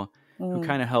people who Mm-hmm.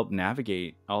 kind of help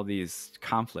navigate all these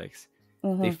conflicts. They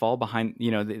Mm-hmm. fall behind,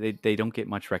 they don't get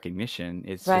much recognition.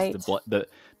 It's just Right.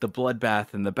 the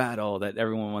bloodbath and the battle that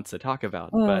everyone wants to talk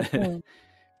about. Mm-hmm.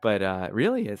 But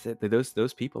really, is it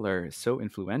those people are so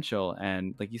influential,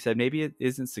 and like you said, maybe it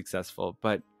isn't successful,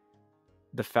 but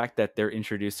the fact that they're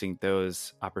introducing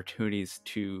those opportunities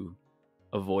to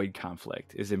avoid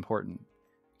conflict is important.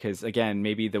 Because again,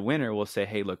 maybe the winner will say,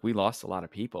 hey, look, we lost a lot of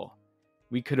people.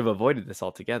 We could have avoided this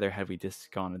altogether had we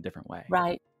just gone a different way.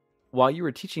 Right. While you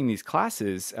were teaching these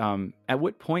classes, at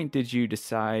what point did you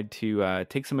decide to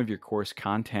take some of your course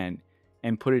content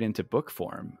and put it into book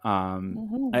form?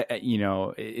 Mm-hmm.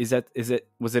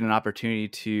 Was it an opportunity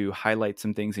to highlight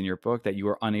some things in your book that you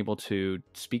were unable to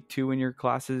speak to in your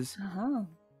classes?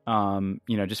 Uh-huh.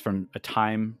 Just from a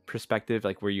time perspective,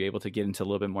 like were you able to get into a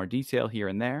little bit more detail here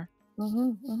and there?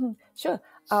 Mm-hmm. Mm-hmm. Sure.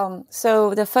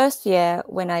 So the first year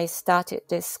when I started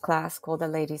this class called the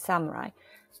Lady Samurai,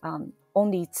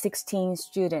 only 16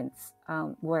 students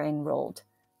were enrolled.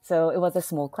 So it was a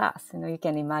small class. You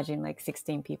can imagine like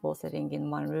 16 people sitting in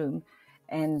one room,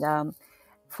 and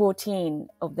 14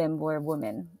 of them were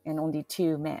women and only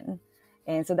 2 men.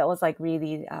 And so that was like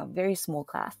really a very small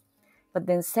class. But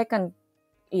then second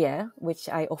year, which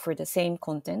I offered the same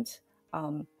content,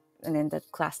 and then the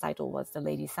class title was the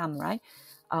Lady Samurai,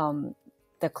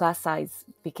 the class size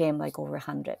became like over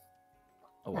 100.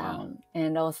 Oh, wow.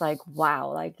 And I was like,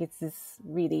 wow, like it's this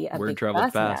really a Word big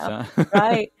traveled class fast, now, huh?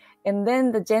 right? And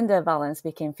then the gender balance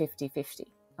became 50-50.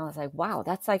 I was like, wow,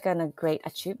 that's like a great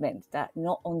achievement that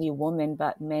not only women,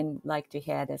 but men like to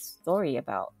hear the story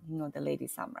about, the Lady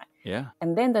Samurai. Yeah.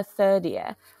 And then the third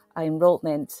year, our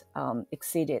enrollment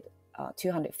exceeded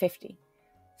 250.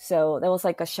 So there was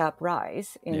like a sharp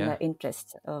rise in the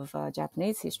interest of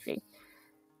Japanese history.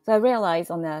 So I realized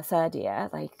on the third year,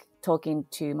 like talking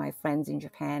to my friends in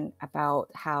Japan about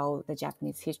how the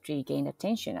Japanese history gained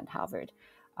attention at Harvard,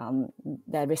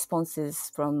 the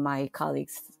responses from my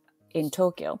colleagues in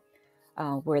Tokyo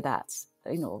were that,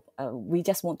 we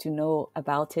just want to know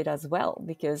about it as well,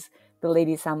 because the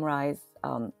Lady Samurais,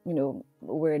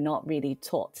 were not really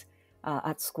taught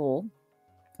at school.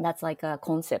 That's like a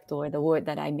concept or the word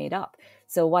that I made up.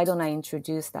 So why don't I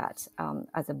introduce that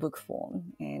as a book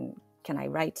form, and can I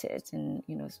write it? And,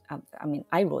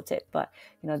 I wrote it, but,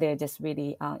 they're just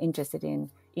really interested in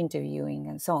interviewing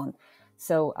and so on.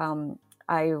 So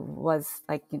I was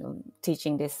like,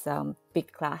 teaching this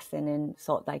big class, and then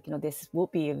thought like, this would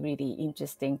be a really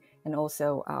interesting and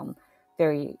also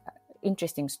very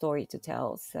interesting story to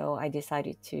tell. So I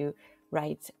decided to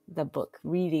write the book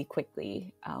really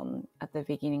quickly at the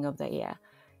beginning of the year.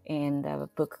 And the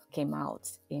book came out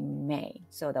in May.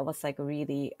 So that was like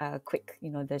really quick,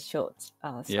 the short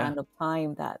span of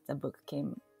time that the book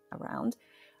came around.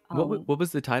 What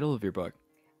was the title of your book?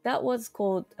 That was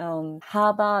called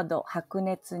Harvard 白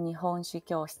熱日本史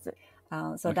教室.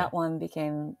 So that one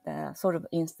became the sort of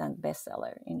instant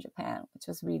bestseller in Japan, which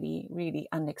was really, really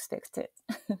unexpected.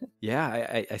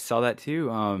 Yeah, I saw that too.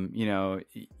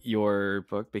 Your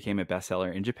book became a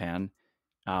bestseller in Japan.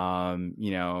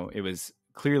 It was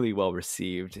clearly well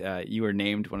received. You were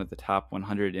named one of the top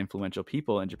 100 influential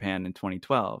people in Japan in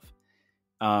 2012.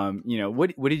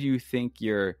 What did you think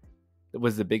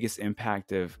was the biggest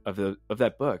impact of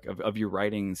that book, of your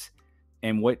writings,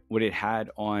 and what it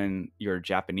had on your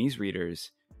Japanese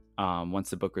readers once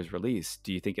the book was released?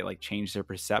 Do you think it like changed their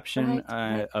perception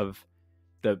of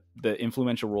the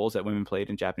influential roles that women played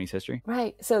in Japanese history?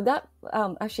 Right. So that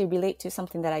actually relates to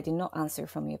something that I did not answer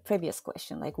from your previous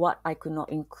question, like what I could not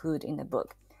include in the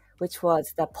book, which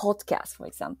was the podcast, for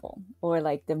example, or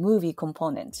like the movie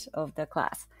component of the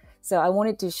class. So I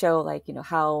wanted to show like,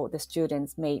 how the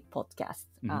students made podcasts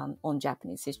on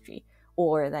Japanese history,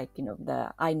 or like,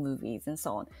 the iMovies and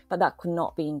so on. But that could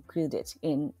not be included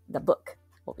in the book,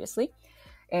 obviously.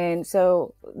 And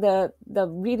so the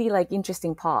really like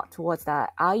interesting part was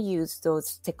that I used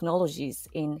those technologies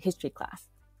in history class,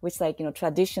 which like,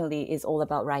 traditionally is all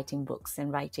about writing books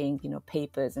and writing,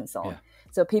 papers and so on.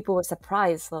 So people were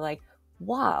surprised. They're like,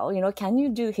 wow, can you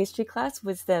do history class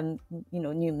with the,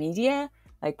 new media,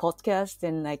 like podcast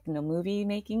and like, movie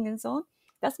making and so on?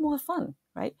 That's more fun,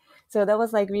 right? So that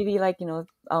was like really like,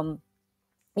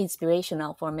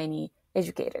 inspirational for many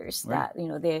educators, that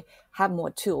they have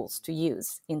more tools to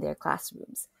use in their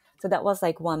classrooms. So that was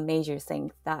like one major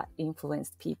thing that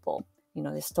influenced people.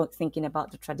 They start thinking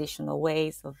about the traditional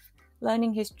ways of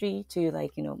learning history to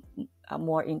like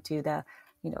more into the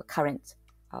current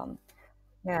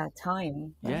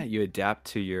time. Yeah, you adapt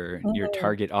to your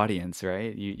target audience,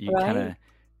 right? You kind of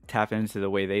tap into the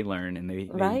way they learn and they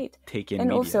right. take in And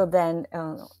media. also then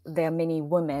there are many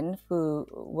women who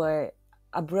were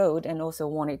abroad and also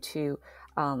wanted to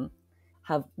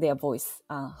have their voice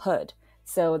heard.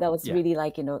 So that was really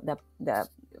like, the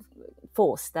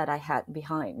force that I had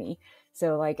behind me.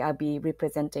 So like I'd be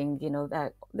representing,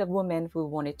 the women who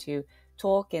wanted to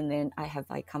talk, and then I have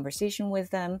like conversation with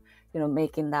them,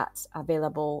 making that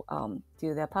available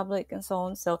to the public and so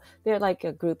on. So they're like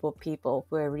a group of people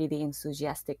who are really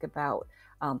enthusiastic about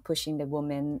pushing the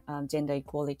women, gender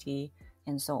equality,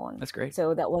 and so on. That's great.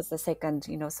 So that was the second,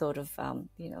 sort of,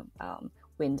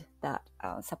 wind that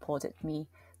supported me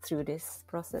through this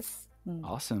process.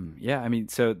 Awesome. Yeah. I mean,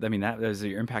 that was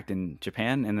your impact in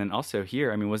Japan, and then also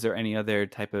here. I mean, was there any other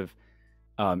type of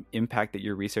impact that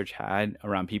your research had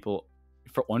around people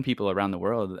around the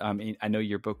world? I mean, I know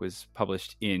your book was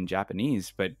published in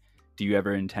Japanese, but do you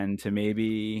ever intend to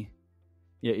maybe?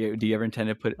 Yeah. Do you ever intend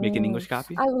to make an English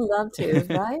copy? I would love to.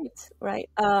 Right.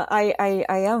 I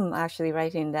am actually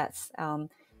writing that.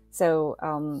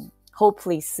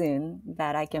 Hopefully soon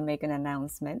that I can make an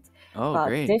announcement. Oh, but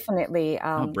great. Definitely.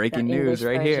 Breaking news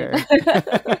right here.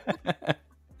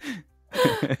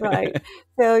 Right.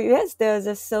 So yes, there's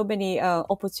just so many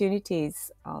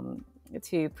opportunities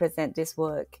to present this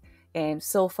work. And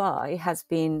so far it has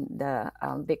been the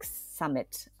big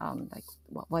summit. Like,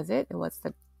 what was it? It was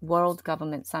the World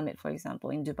Government Summit, for example,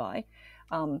 in Dubai.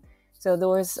 So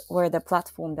those were the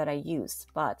platform that I used.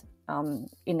 But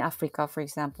in Africa, for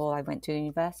example, I went to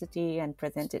university and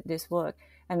presented this work,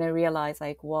 and I realized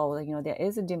like, wow, there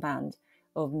is a demand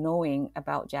of knowing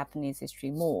about Japanese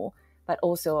history more, but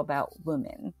also about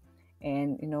women,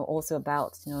 and also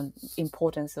about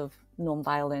importance of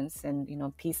nonviolence and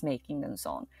peacemaking and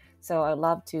so on. So I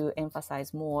love to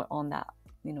emphasize more on that,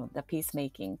 the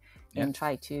peacemaking, and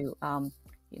try to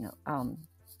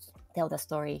tell the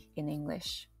story in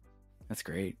English. That's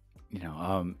great.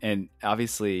 And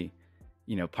obviously,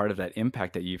 part of that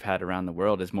impact that you've had around the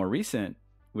world is more recent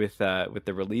with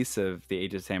the release of the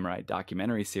Age of Samurai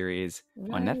documentary series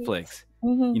on Netflix.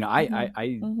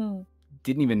 I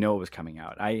didn't even know it was coming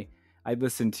out. I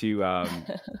listened to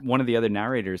one of the other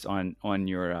narrators on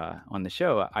the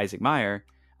show, Isaac Meyer.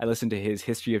 I listened to his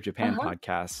History of Japan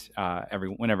podcast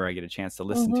whenever I get a chance to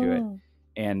listen to it.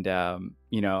 And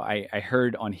I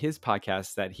heard on his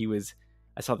podcast that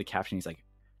I saw the caption. He's like,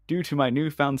 "Due to my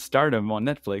newfound stardom on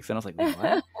Netflix," and I was like,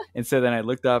 "What?" And so then I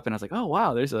looked up and I was like, "Oh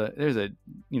wow, there's a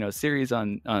series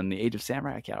on the Age of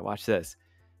Samurai. I gotta watch this."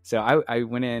 So I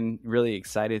went in really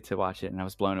excited to watch it, and I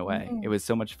was blown away. It was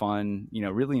so much fun,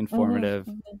 really informative.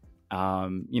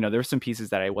 There were some pieces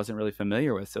that I wasn't really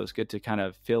familiar with, so it's good to kind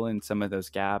of fill in some of those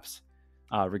gaps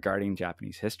regarding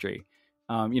Japanese history.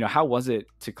 How was it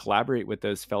to collaborate with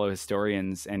those fellow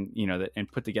historians and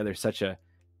and put together such a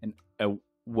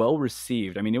well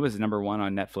received? I mean, it was number one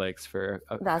on Netflix for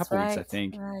a couple weeks, I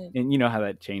think. Right. And you know how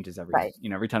that changes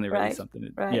every time they release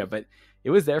something. Yeah, but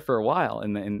it was there for a while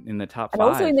in the top 5. And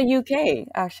also in the UK,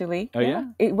 actually. Oh yeah,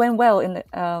 it went well in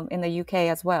the UK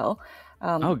as well.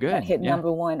 Oh, good. It hit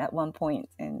number 1 at one point,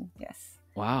 and yes.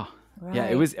 Wow. Right. Yeah,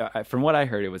 it was. From what I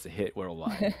heard, it was a hit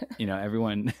worldwide.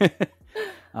 Everyone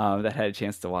that had a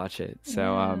chance to watch it.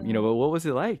 So, what was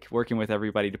it like working with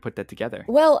everybody to put that together?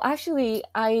 Well, actually,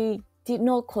 I did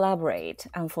not collaborate,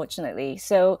 unfortunately.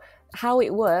 So how it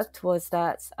worked was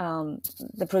that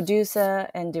the producer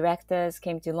and directors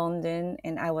came to London,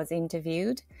 and I was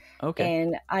interviewed. Okay.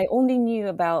 And I only knew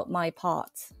about my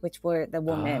parts, which were the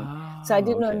women. So I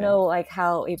did not know like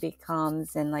how it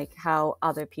becomes and like how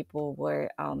other people were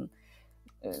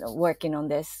working on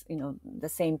this, the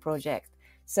same project.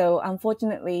 So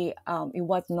unfortunately, it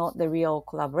was not the real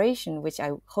collaboration, which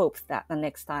I hope that the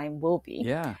next time will be.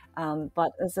 Yeah.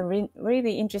 But it's a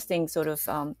really interesting sort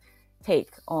of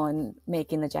take on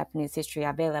making the Japanese history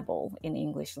available in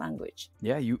English language.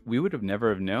 Yeah, we would have never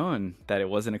have known that it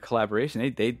wasn't a collaboration.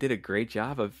 They did a great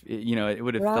job of, it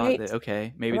would have thought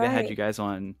that, maybe they had you guys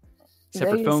on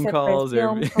separate phone calls.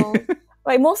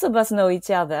 Right, most of us know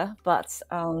each other, but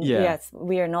yes,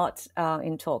 we are not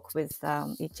in talk with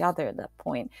each other at that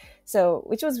point. So,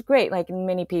 which was great. Like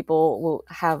many people will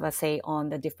have a say on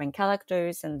the different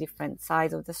characters and different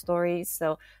sides of the stories.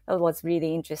 So that was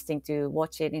really interesting to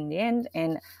watch it in the end.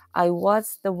 And I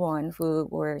was the one who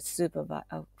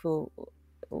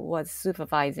was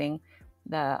supervising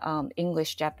the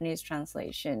English-Japanese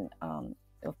translation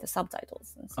of the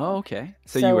subtitles. And so okay.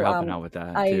 So you were helping out with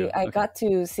that too. I got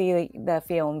to see the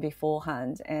film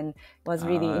beforehand, and it was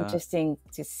really interesting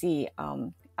to see,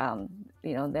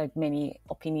 there are many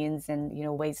opinions and,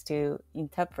 ways to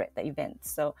interpret the event.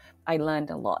 So I learned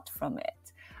a lot from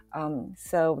it.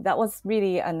 So that was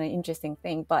really an interesting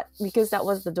thing. But because that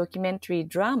was the documentary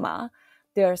drama,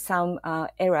 there are some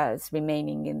errors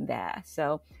remaining in there.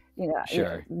 So,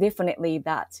 Sure. definitely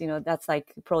that's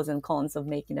like pros and cons of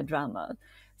making a drama.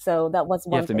 So that was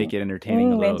You one have to thing. make it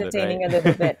entertaining a little bit, Entertaining right? a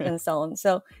little bit and so on.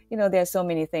 So, there are so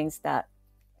many things that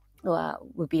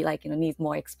would be like, need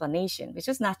more explanation, which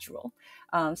is natural.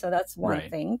 So that's one Right.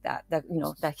 thing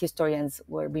that historians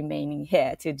were remaining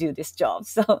here to do this job.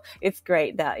 So it's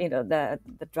great that,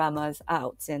 the drama's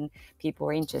out and people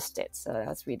are interested. So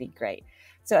that's really great.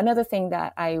 So another thing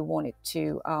that I wanted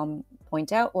to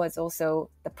point out was also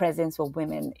the presence of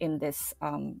women in this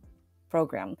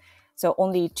program. So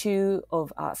only 2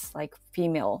 of us, like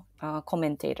female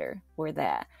commentator, were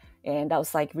there. And that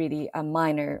was like really a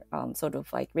minor sort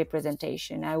of like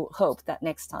representation. I hope that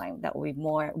next time that will be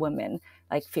more women,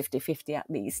 like 50-50 at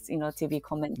least, to be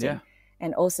commenting. Yeah.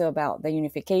 And also about the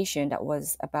unification that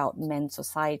was about men's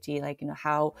society, like,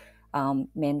 how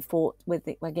men fought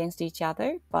against each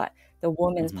other. But the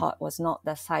women's part was not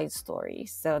the side story.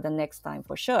 So the next time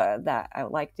for sure that I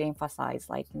would like to emphasize,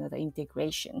 like, the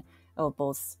integration of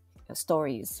both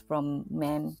stories from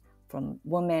men, from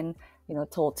women,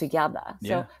 told together. Yeah.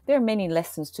 So there are many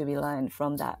lessons to be learned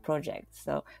from that project.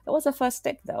 So that was the first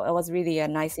step, though. It was really a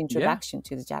nice introduction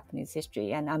to the Japanese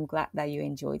history, and I'm glad that you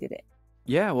enjoyed it.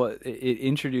 Yeah, well, it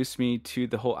introduced me to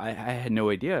the whole. I had no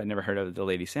idea. I never heard of the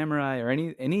Lady Samurai or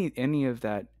any of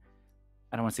that.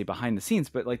 I don't want to say behind the scenes,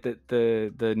 but like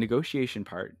the negotiation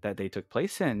part that they took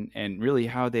place in, and really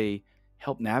how they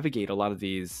helped navigate a lot of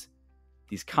these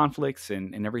conflicts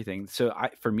and everything. So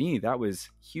for me, that was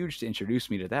huge to introduce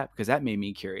me to that, because that made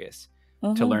me curious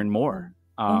to learn more.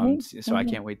 So I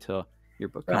can't wait till your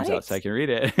book comes out so I can read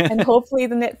it. And hopefully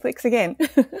the Netflix again.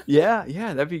 Yeah,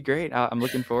 that'd be great. I'm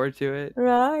looking forward to it.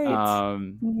 Right.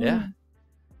 Yeah.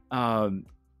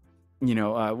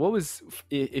 What was,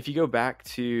 if you go back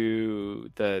to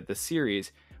the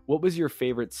series, what was your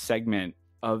favorite segment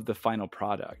of the final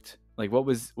product? Like,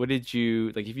 what did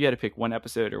you, like, if you had to pick one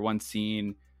episode or one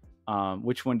scene,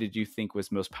 which one did you think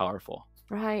was most powerful?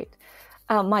 Right.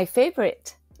 My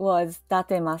favorite was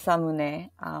Tate Masamune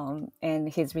and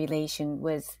his relation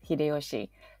with Hideyoshi.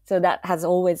 So that has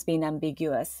always been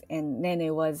ambiguous. And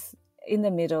Nene was in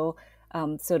the middle,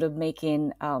 sort of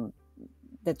making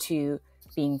the two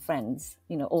being friends,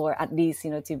 or at least,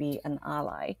 to be an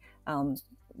ally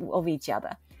of each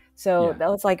other. So that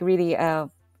was like really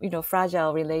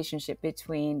fragile relationship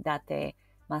between Date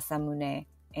Masamune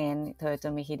and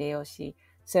Toyotomi Hideyoshi.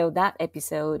 So that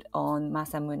episode on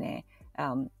Masamune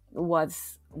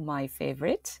was my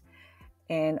favorite,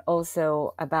 and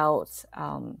also about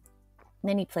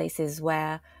many places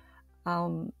where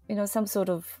some sort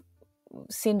of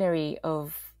scenery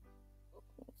of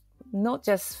not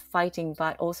just fighting,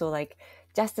 but also like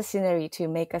just the scenery to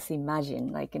make us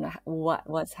imagine, like,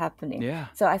 what's happening. Yeah.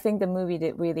 So I think the movie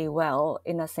did really well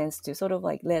in a sense to sort of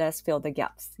like let us fill the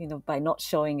gaps, by not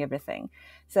showing everything.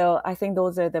 So I think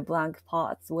those are the blank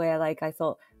parts where, like, I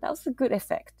thought that was a good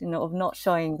effect, of not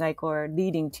showing like or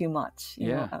leading too much,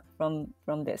 from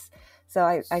this. So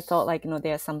I thought, like,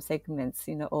 there are some segments,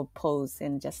 of pose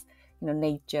and just,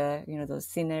 nature, those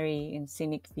scenery and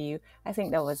scenic view. I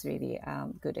think that was really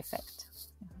good effect.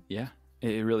 Yeah.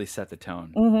 It really set the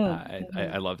tone.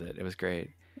 I loved it. It was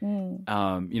great.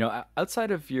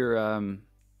 Outside of your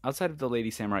outside of the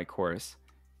Lady Samurai chorus,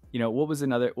 what was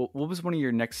one of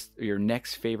your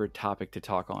next favorite topic to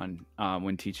talk on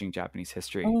when teaching Japanese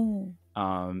history?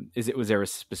 Was there a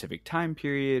specific time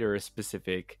period or a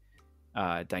specific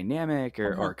dynamic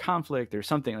or conflict or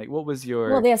something? Like, what was your...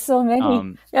 Well, there's so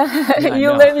many.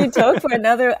 You let me talk for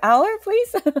another hour,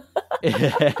 please.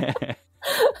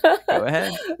 Go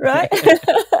ahead. Right.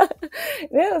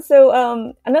 Yeah.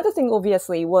 So another thing,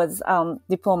 obviously, was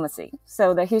diplomacy.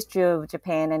 So the history of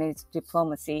Japan and its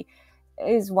diplomacy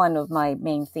is one of my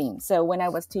main themes. So when I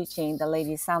was teaching the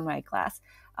Lady Samurai class,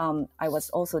 I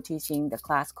was also teaching the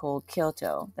class called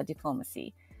Kyoto, the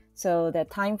diplomacy. So the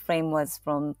time frame was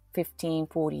from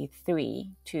 1543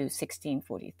 to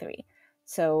 1643.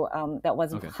 So that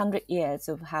was 100 years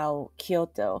of how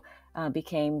Kyoto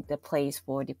became the place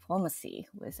for diplomacy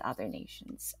with other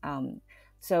nations.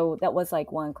 So that was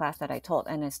like one class that I taught,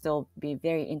 and I still be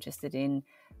very interested in,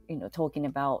 talking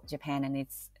about Japan and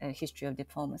its history of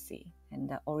diplomacy and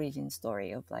the origin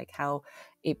story of like how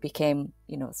it became,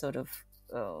 sort of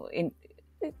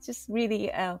it's just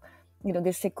really,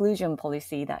 this seclusion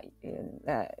policy that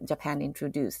Japan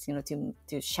introduced,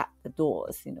 to shut the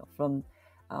doors, from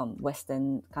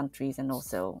Western countries and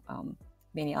also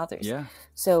many others. Yeah.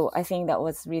 So I think that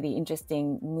was really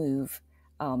interesting move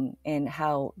and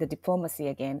how the diplomacy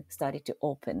again started to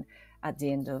open at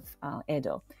the end of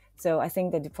Edo. So I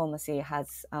think the diplomacy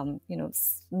has,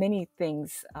 many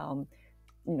things,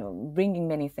 bringing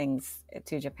many things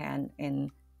to Japan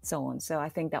and so on. So I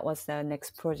think that was the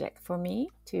next project for me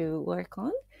to work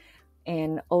on.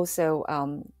 And also,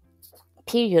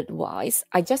 period-wise,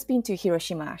 I just been to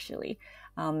Hiroshima actually.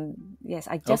 Yes,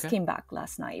 I just came back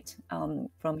last night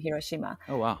from Hiroshima.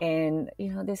 Oh wow! And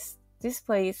this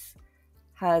place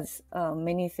has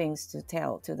many things to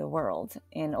tell to the world,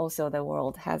 and also the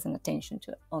world has an attention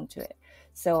onto it.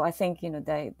 So I think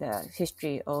the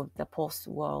history of the post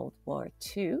World War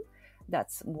II,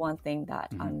 that's one thing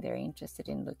that I'm very interested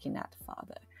in looking at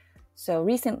further. So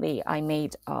recently I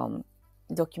made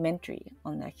documentary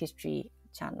on the history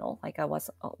channel. Like I was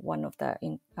one of the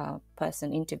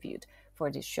person interviewed for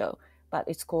this show, but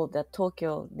it's called the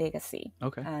Tokyo Legacy.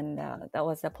 Okay. And that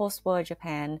was the post-war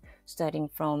Japan, starting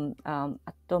from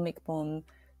atomic bomb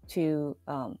to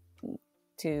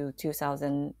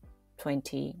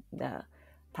 2020, the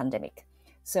pandemic.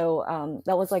 So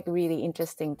that was like a really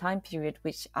interesting time period,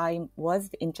 which I was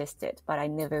interested, but I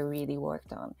never really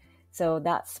worked on. So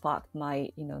that sparked my,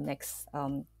 next,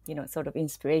 sort of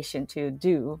inspiration to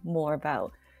do more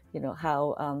about,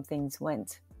 how things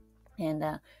went.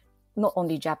 And not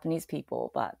only Japanese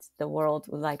people, but the world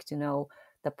would like to know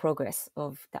the progress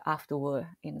of the afterwar,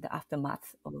 the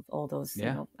aftermath of all those,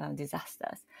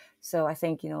 disasters. So I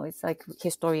think, it's like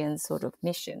historians' sort of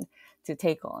mission to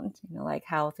take on, like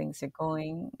how things are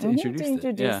going. To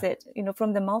introduce it,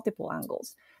 from the multiple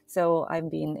angles. So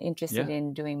I've been interested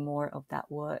in doing more of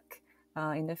that work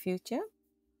in the future.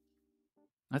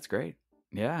 That's great.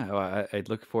 Yeah, well, I'd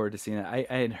look forward to seeing that.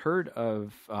 I had heard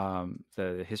of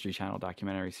the History Channel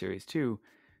documentary series too,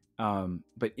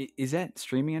 but is that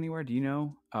streaming anywhere? Do you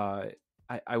know?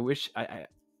 I wish I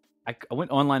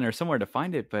went online or somewhere to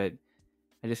find it, but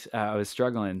I was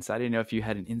struggling, so I didn't know if you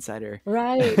had an insider.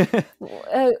 Right.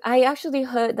 I actually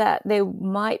heard that they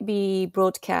might be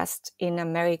broadcast in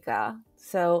America,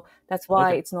 so that's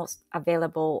why it's not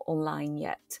available online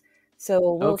yet.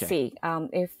 So we'll see.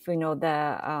 If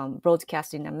the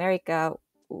broadcast in America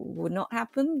would not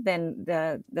happen, then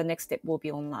the next step will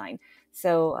be online.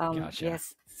 So Gotcha.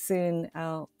 yes,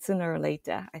 sooner or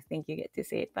later, I think you get to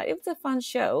see it. But it was a fun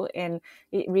show, and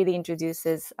it really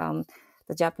introduces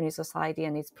the Japanese society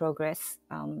and its progress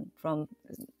from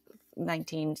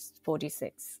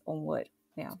 1946 onward.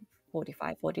 Yeah,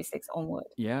 45, 46 onward.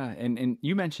 Yeah, and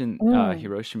you mentioned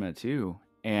Hiroshima too.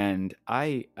 And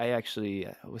I actually,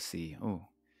 let's see, I want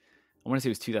to say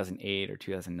it was 2008 or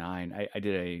 2009. I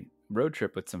did a road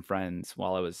trip with some friends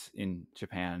while I was in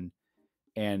Japan.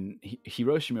 And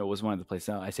Hiroshima was one of the places,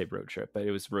 I say road trip, but it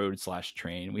was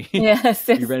road/train. We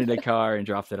rented a car and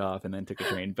dropped it off and then took a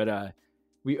train. But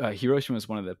Hiroshima was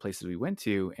one of the places we went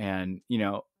to. And,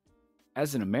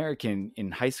 as an American in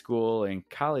high school and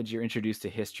college, you're introduced to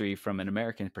history from an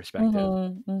American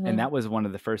perspective. And that was one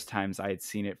of the first times I had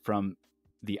seen it from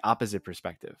the opposite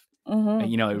perspective.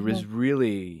 And, it was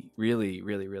really, really,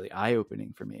 really, really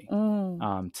eye-opening for me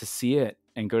to see it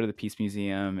and go to the Peace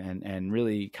Museum and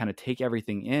really kind of take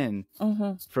everything in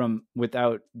from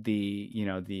without the, I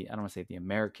don't want to say the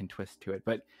American twist to it,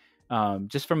 but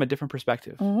just from a different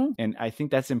perspective. And I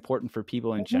think that's important for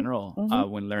people in general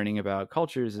when learning about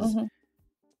cultures is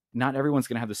not everyone's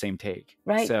going to have the same take.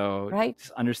 Right. So just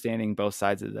understanding both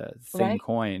sides of the same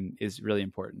coin is really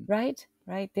important.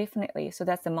 Right, definitely. So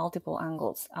that's the multiple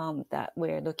angles that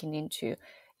we're looking into.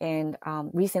 And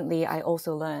recently I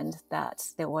also learned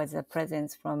that there was a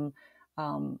presence from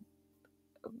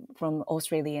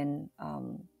Australian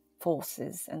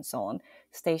forces and so on,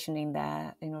 stationing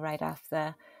there, right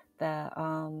after the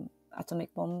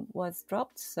atomic bomb was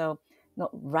dropped. So not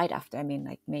right after, I mean,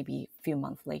 like maybe a few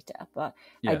months later, but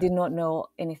I did not know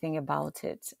anything about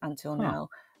it until now.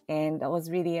 And that was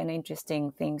really an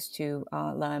interesting things to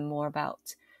learn more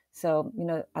about. So,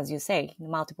 as you say,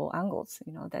 multiple angles,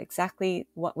 that's exactly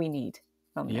what we need.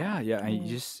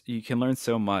 You can learn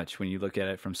so much when you look at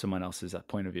it from someone else's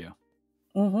point of view.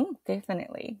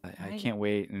 Definitely. I can't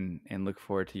wait and look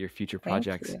forward to your future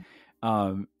projects.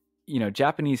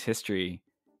 Japanese history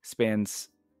spans,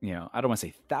 I don't want to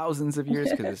say thousands of years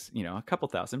because it's, a couple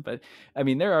thousand, but I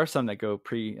mean, there are some that go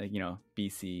pre,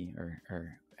 BC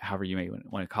or however you may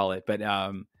want to call it. But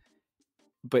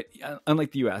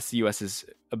unlike the US is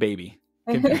a baby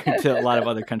compared to a lot of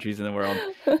other countries in the world.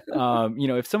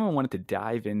 If someone wanted to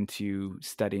dive into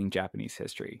studying Japanese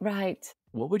history, right,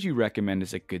 what would you recommend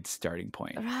as a good starting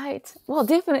point? Right. Well,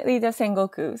 definitely the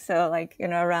Sengoku. So like,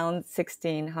 around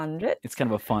 1600. It's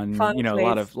kind of a fun, Fun a place,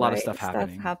 lot of right? stuff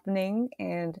happening.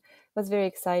 And it was very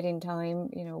exciting time.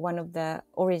 One of the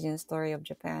origin story of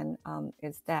Japan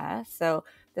is there. So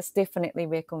that's definitely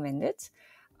recommended.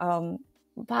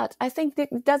 But I think that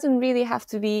it doesn't really have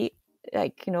to be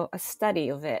like, a study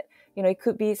of it. It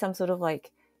could be some sort of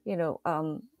like,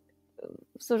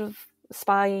 sort of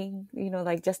spying,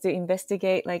 like just to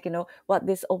investigate, like, what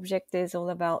this object is all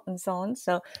about and so on.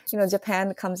 So,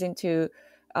 Japan comes into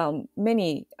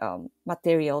many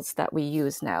materials that we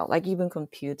use now, like even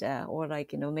computer or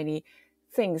like, many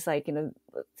things like,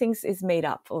 things is made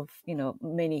up of,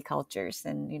 many cultures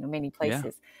and, many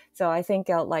places. So I think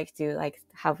I'd like to like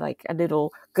have like a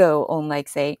little go on like,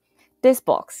 say, this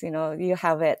box, you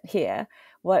have it here,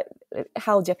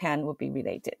 how Japan would be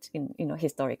related in,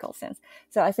 historical sense.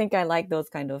 So I think I like those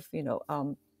kind of,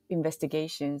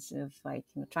 investigations of like,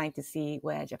 trying to see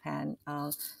where Japan,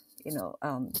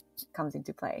 comes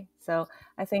into play. So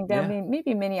I think there may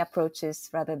be many approaches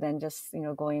rather than just,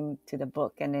 going to the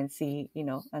book and then see,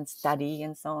 and study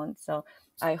and so on. So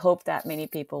I hope that many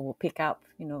people will pick up,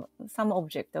 some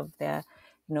object of their,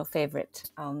 favorite,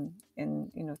 and,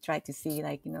 try to see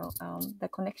like, the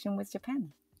connection with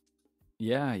Japan.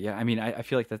 Yeah. I mean, I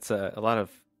feel like that's a lot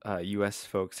of U.S.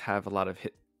 folks have a lot of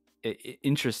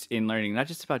interest in learning, not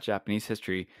just about Japanese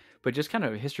history, but just kind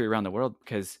of history around the world.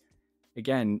 Because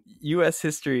again, U.S.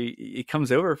 history, it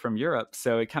comes over from Europe,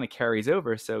 so it kind of carries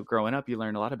over. So growing up, you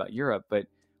learn a lot about Europe. But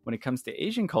when it comes to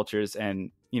Asian cultures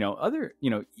and, other,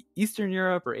 Eastern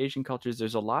Europe or Asian cultures,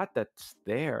 there's a lot that's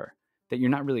there that you're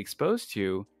not really exposed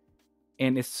to.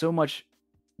 And it's so much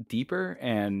deeper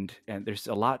and there's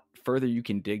a lot further you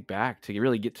can dig back to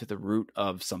really get to the root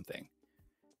of something.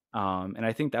 And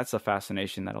I think that's a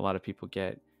fascination that a lot of people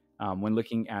get when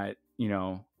looking at,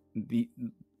 the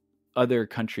other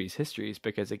countries' histories,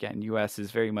 because again, U.S.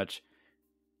 is very much,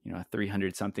 a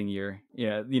 300 something year,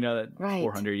 Right,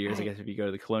 400 years, I right. guess, if you go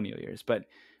to the colonial years, but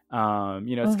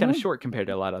it's kind of short compared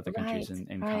to a lot of other countries Right,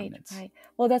 and right, continents. right.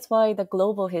 Well, that's why the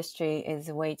global history is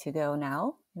the way to go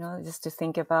now. Just to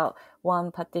think about one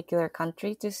particular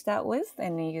country to start with,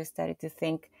 and then you started to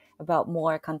think about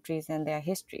more countries and their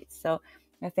histories. So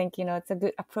I think, it's a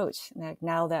good approach, like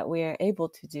now that we're able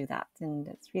to do that. And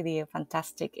it's really a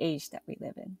fantastic age that we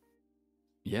live in.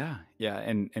 Yeah,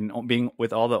 and being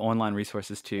with all the online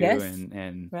resources too, Yes,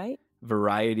 and right?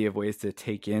 variety of ways to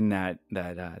take in that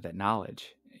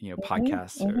knowledge,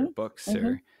 podcasts or books Mm-hmm.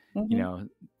 or Mm-hmm.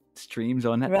 streams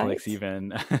on Netflix Right,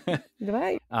 even.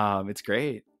 right. It's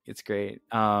great. It's great.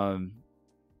 Now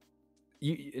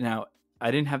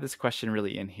I didn't have this question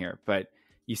really in here, but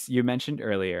you mentioned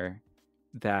earlier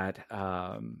that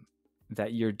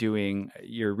that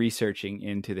you're researching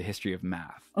into the history of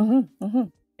math. Mm-hmm. Mm-hmm.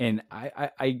 And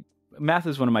I math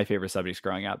is one of my favorite subjects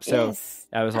growing up. So Yes.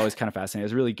 I was always kind of fascinated. I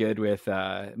was really good with,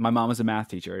 my mom was a math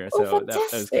teacher. Oh, So that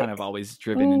was kind of fantastic. always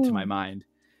driven into my Mm, mind.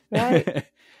 right.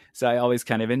 So I always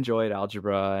kind of enjoyed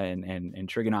algebra and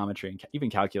trigonometry and even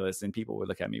calculus. And people would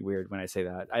look at me weird when I say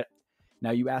that.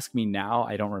 Now you ask me now,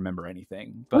 I don't remember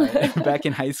anything, but back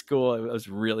in high school, I was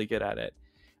really good at it.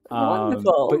 But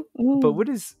Wonderful.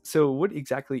 Mm, what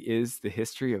exactly is the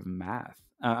history of math?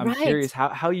 I'm right. curious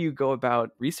how you go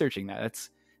about researching that. That's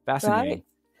Right. fascinating.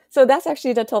 So that's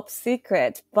actually the top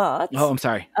secret. But Oh, I'm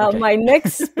sorry. Okay. my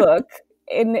next book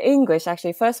in English,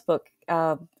 actually, first book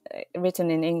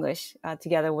written in English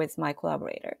together with my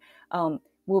collaborator,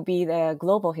 will be the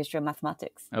global history of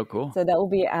mathematics. Oh, cool. So that will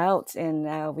be out,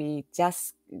 and we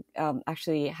just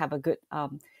actually have a good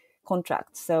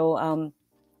contract. So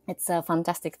it's a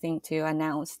fantastic thing to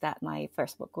announce that my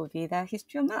first book will be the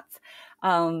history of math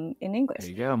in English. There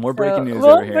you go. More So, breaking news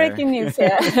well, over here. breaking news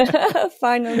here.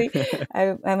 Finally,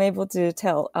 I'm able to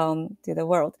tell to the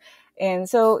world. And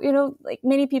so, like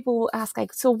many people will ask,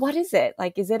 like, so what is it?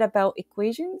 Like, is it about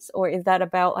equations or is that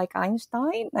about like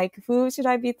Einstein? Like, who should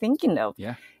I be thinking of?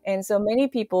 Yeah. And so many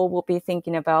people will be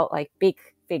thinking about like big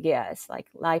figures like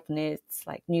Leibniz,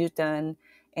 like Newton,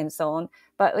 and so on.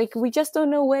 But like, we just don't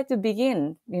know where to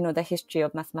begin, the history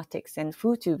of mathematics and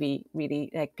who to be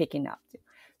really like picking up to.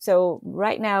 So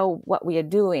right now, what we are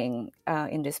doing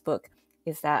in this book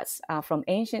is that from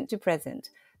ancient to present,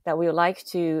 that we would like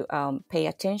to pay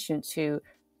attention to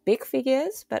big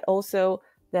figures, but also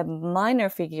the minor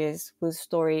figures whose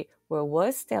story were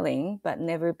worth telling, but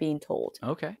never being told.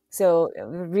 Okay. So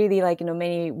really like,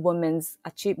 many women's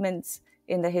achievements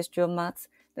in the history of maths,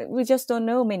 we just don't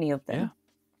know many of them,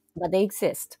 but they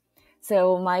exist.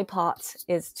 So my part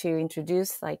is to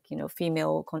introduce like,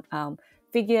 female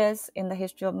figures in the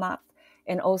history of math,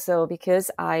 And also because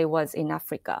I was in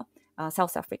Africa,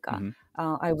 South Africa,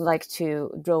 I would like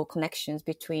to draw connections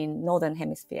between Northern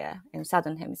Hemisphere and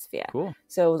Southern Hemisphere. Cool.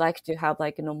 So I would like to have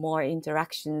like, more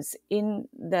interactions in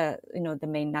the, the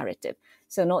main narrative.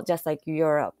 So not just like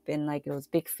Europe and like those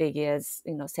big figures,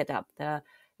 set up the,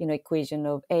 equation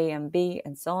of A and B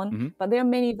and so on. But there are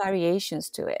many variations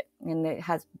to it, and it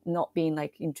has not been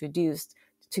like introduced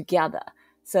together.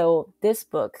 So this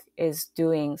book is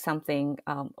doing something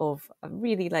of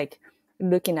really like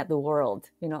looking at the world,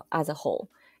 as a whole.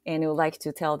 And it would like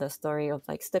to tell the story of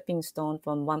like stepping stone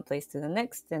from one place to the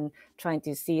next and trying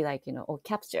to see like, or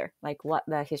capture like what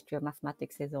the history of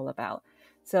mathematics is all about.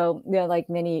 So there are like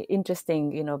many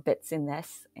interesting, bits in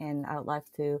this, and I would like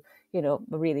to,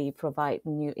 really provide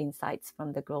new insights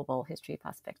from the global history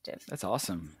perspective. That's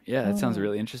awesome. Yeah, that sounds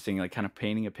really interesting. Like kind of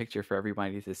painting a picture for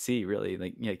everybody to see, really.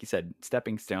 Like you said,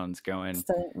 stepping stones going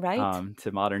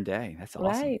to modern day. That's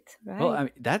awesome. Right. Well, I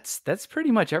mean, that's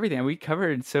pretty much everything. We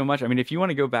covered so much. I mean, if you want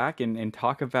to go back and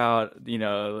talk about,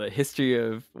 the history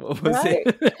of what was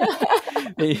it?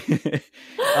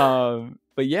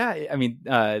 But yeah, I mean,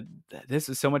 this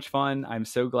was so much fun. I'm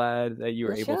so glad that you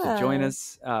were able to join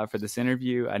us for this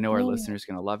interview. I know our listeners are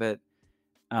going to love it.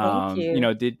 Thank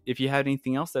you. If you had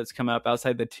anything else that's come up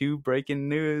outside the 2 breaking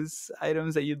news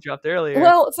items that you dropped earlier?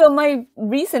 Well, so my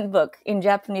recent book in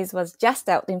Japanese was just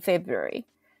out in February.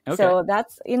 Okay. So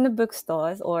that's in the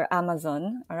bookstores or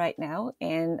Amazon right now.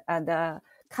 And the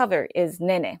cover is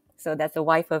Nene. So that's the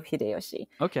wife of Hideyoshi.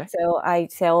 Okay. So I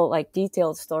tell like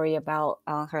detailed story about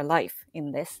her life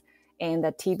in this. And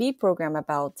the TV program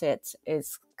about it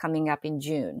is coming up in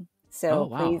June. So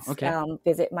please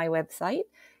visit my website,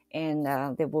 and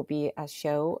there will be a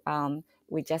show.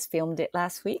 We just filmed it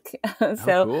last week.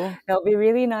 So cool. It'll be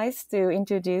really nice to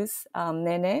introduce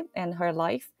Nene and her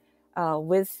life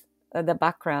with the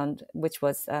background, which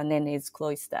was Nene's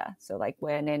cloister. So like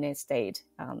where Nene stayed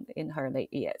in her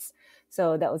late years.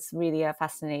 So that was really a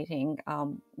fascinating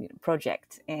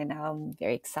project, and I'm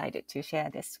very excited to share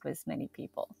this with many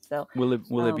people. So will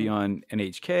it be on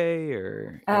NHK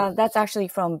or? That's actually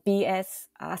from BS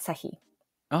Asahi.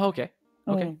 Oh, okay.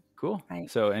 Okay, cool. Right.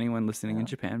 So anyone listening in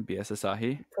Japan, BS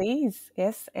Asahi, please,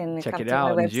 yes, and check come it to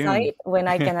out my website. When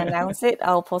I can announce it,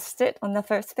 I'll post it on the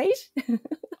first page.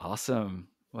 Awesome.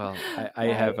 Well, I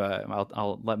have.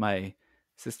 I'll let my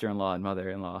sister-in-law and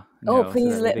mother-in-law know. Oh,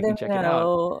 please let them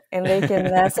know, and they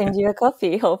can send you a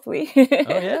copy, hopefully.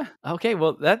 Oh yeah. Okay.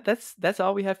 Well, that's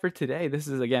all we have for today. This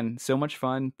is again so much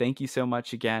fun. Thank you so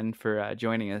much again for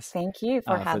joining us. Thank you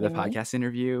for having the podcast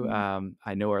interview.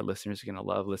 I know our listeners are going to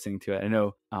love listening to it. I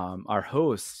know our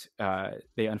host.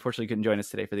 They unfortunately couldn't join us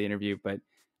today for the interview, but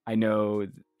I know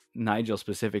Nigel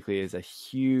specifically is a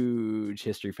huge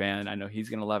history fan. I know he's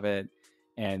going to love it.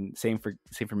 And same for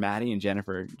Maddie and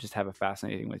Jennifer, just have a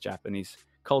fascinating with Japanese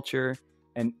culture.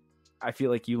 And I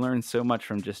feel like you learn so much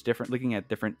from just looking at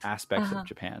different aspects of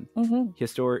Japan,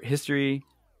 history,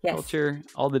 culture,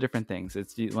 all the different things.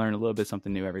 You learn a little bit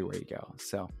something new everywhere you go.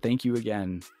 So thank you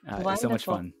again. It was so much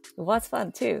fun. It was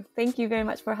fun too. Thank you very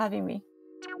much for having me.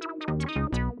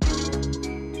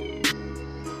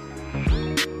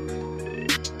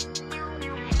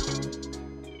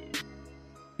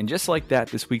 And just like that,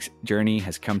 this week's journey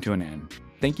has come to an end.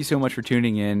 Thank you so much for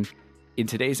tuning in. In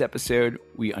today's episode,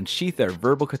 we unsheathed our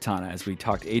verbal katana as we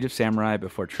talked Age of Samurai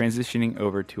before transitioning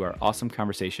over to our awesome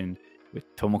conversation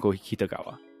with Tomoko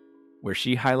Kitagawa, where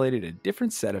she highlighted a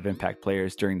different set of impact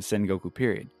players during the Sengoku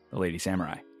period, the Lady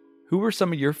Samurai. Who were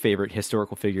some of your favorite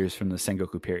historical figures from the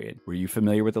Sengoku period? Were you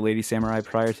familiar with the Lady Samurai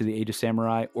prior to the Age of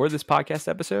Samurai or this podcast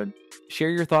episode? Share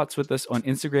your thoughts with us on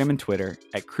Instagram and Twitter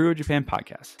at Krewe Japan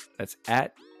Podcast. That's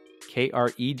at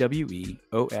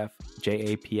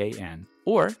KREWEOFJAPAN,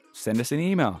 or send us an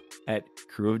email at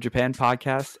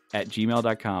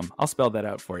krewofjapanpodcast@gmail.com. I'll spell that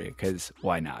out for you because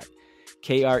why not?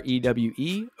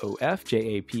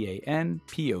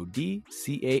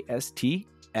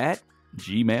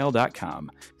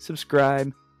 KREWEOFJAPANPODCAST@gmail.com.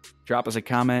 Subscribe, drop us a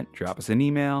comment, drop us an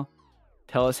email.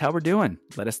 Tell us how we're doing.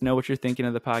 Let us know what you're thinking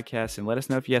of the podcast, and let us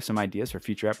know if you have some ideas for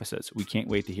future episodes. We can't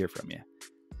wait to hear from you.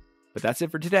 But that's it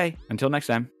for today. Until next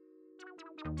time.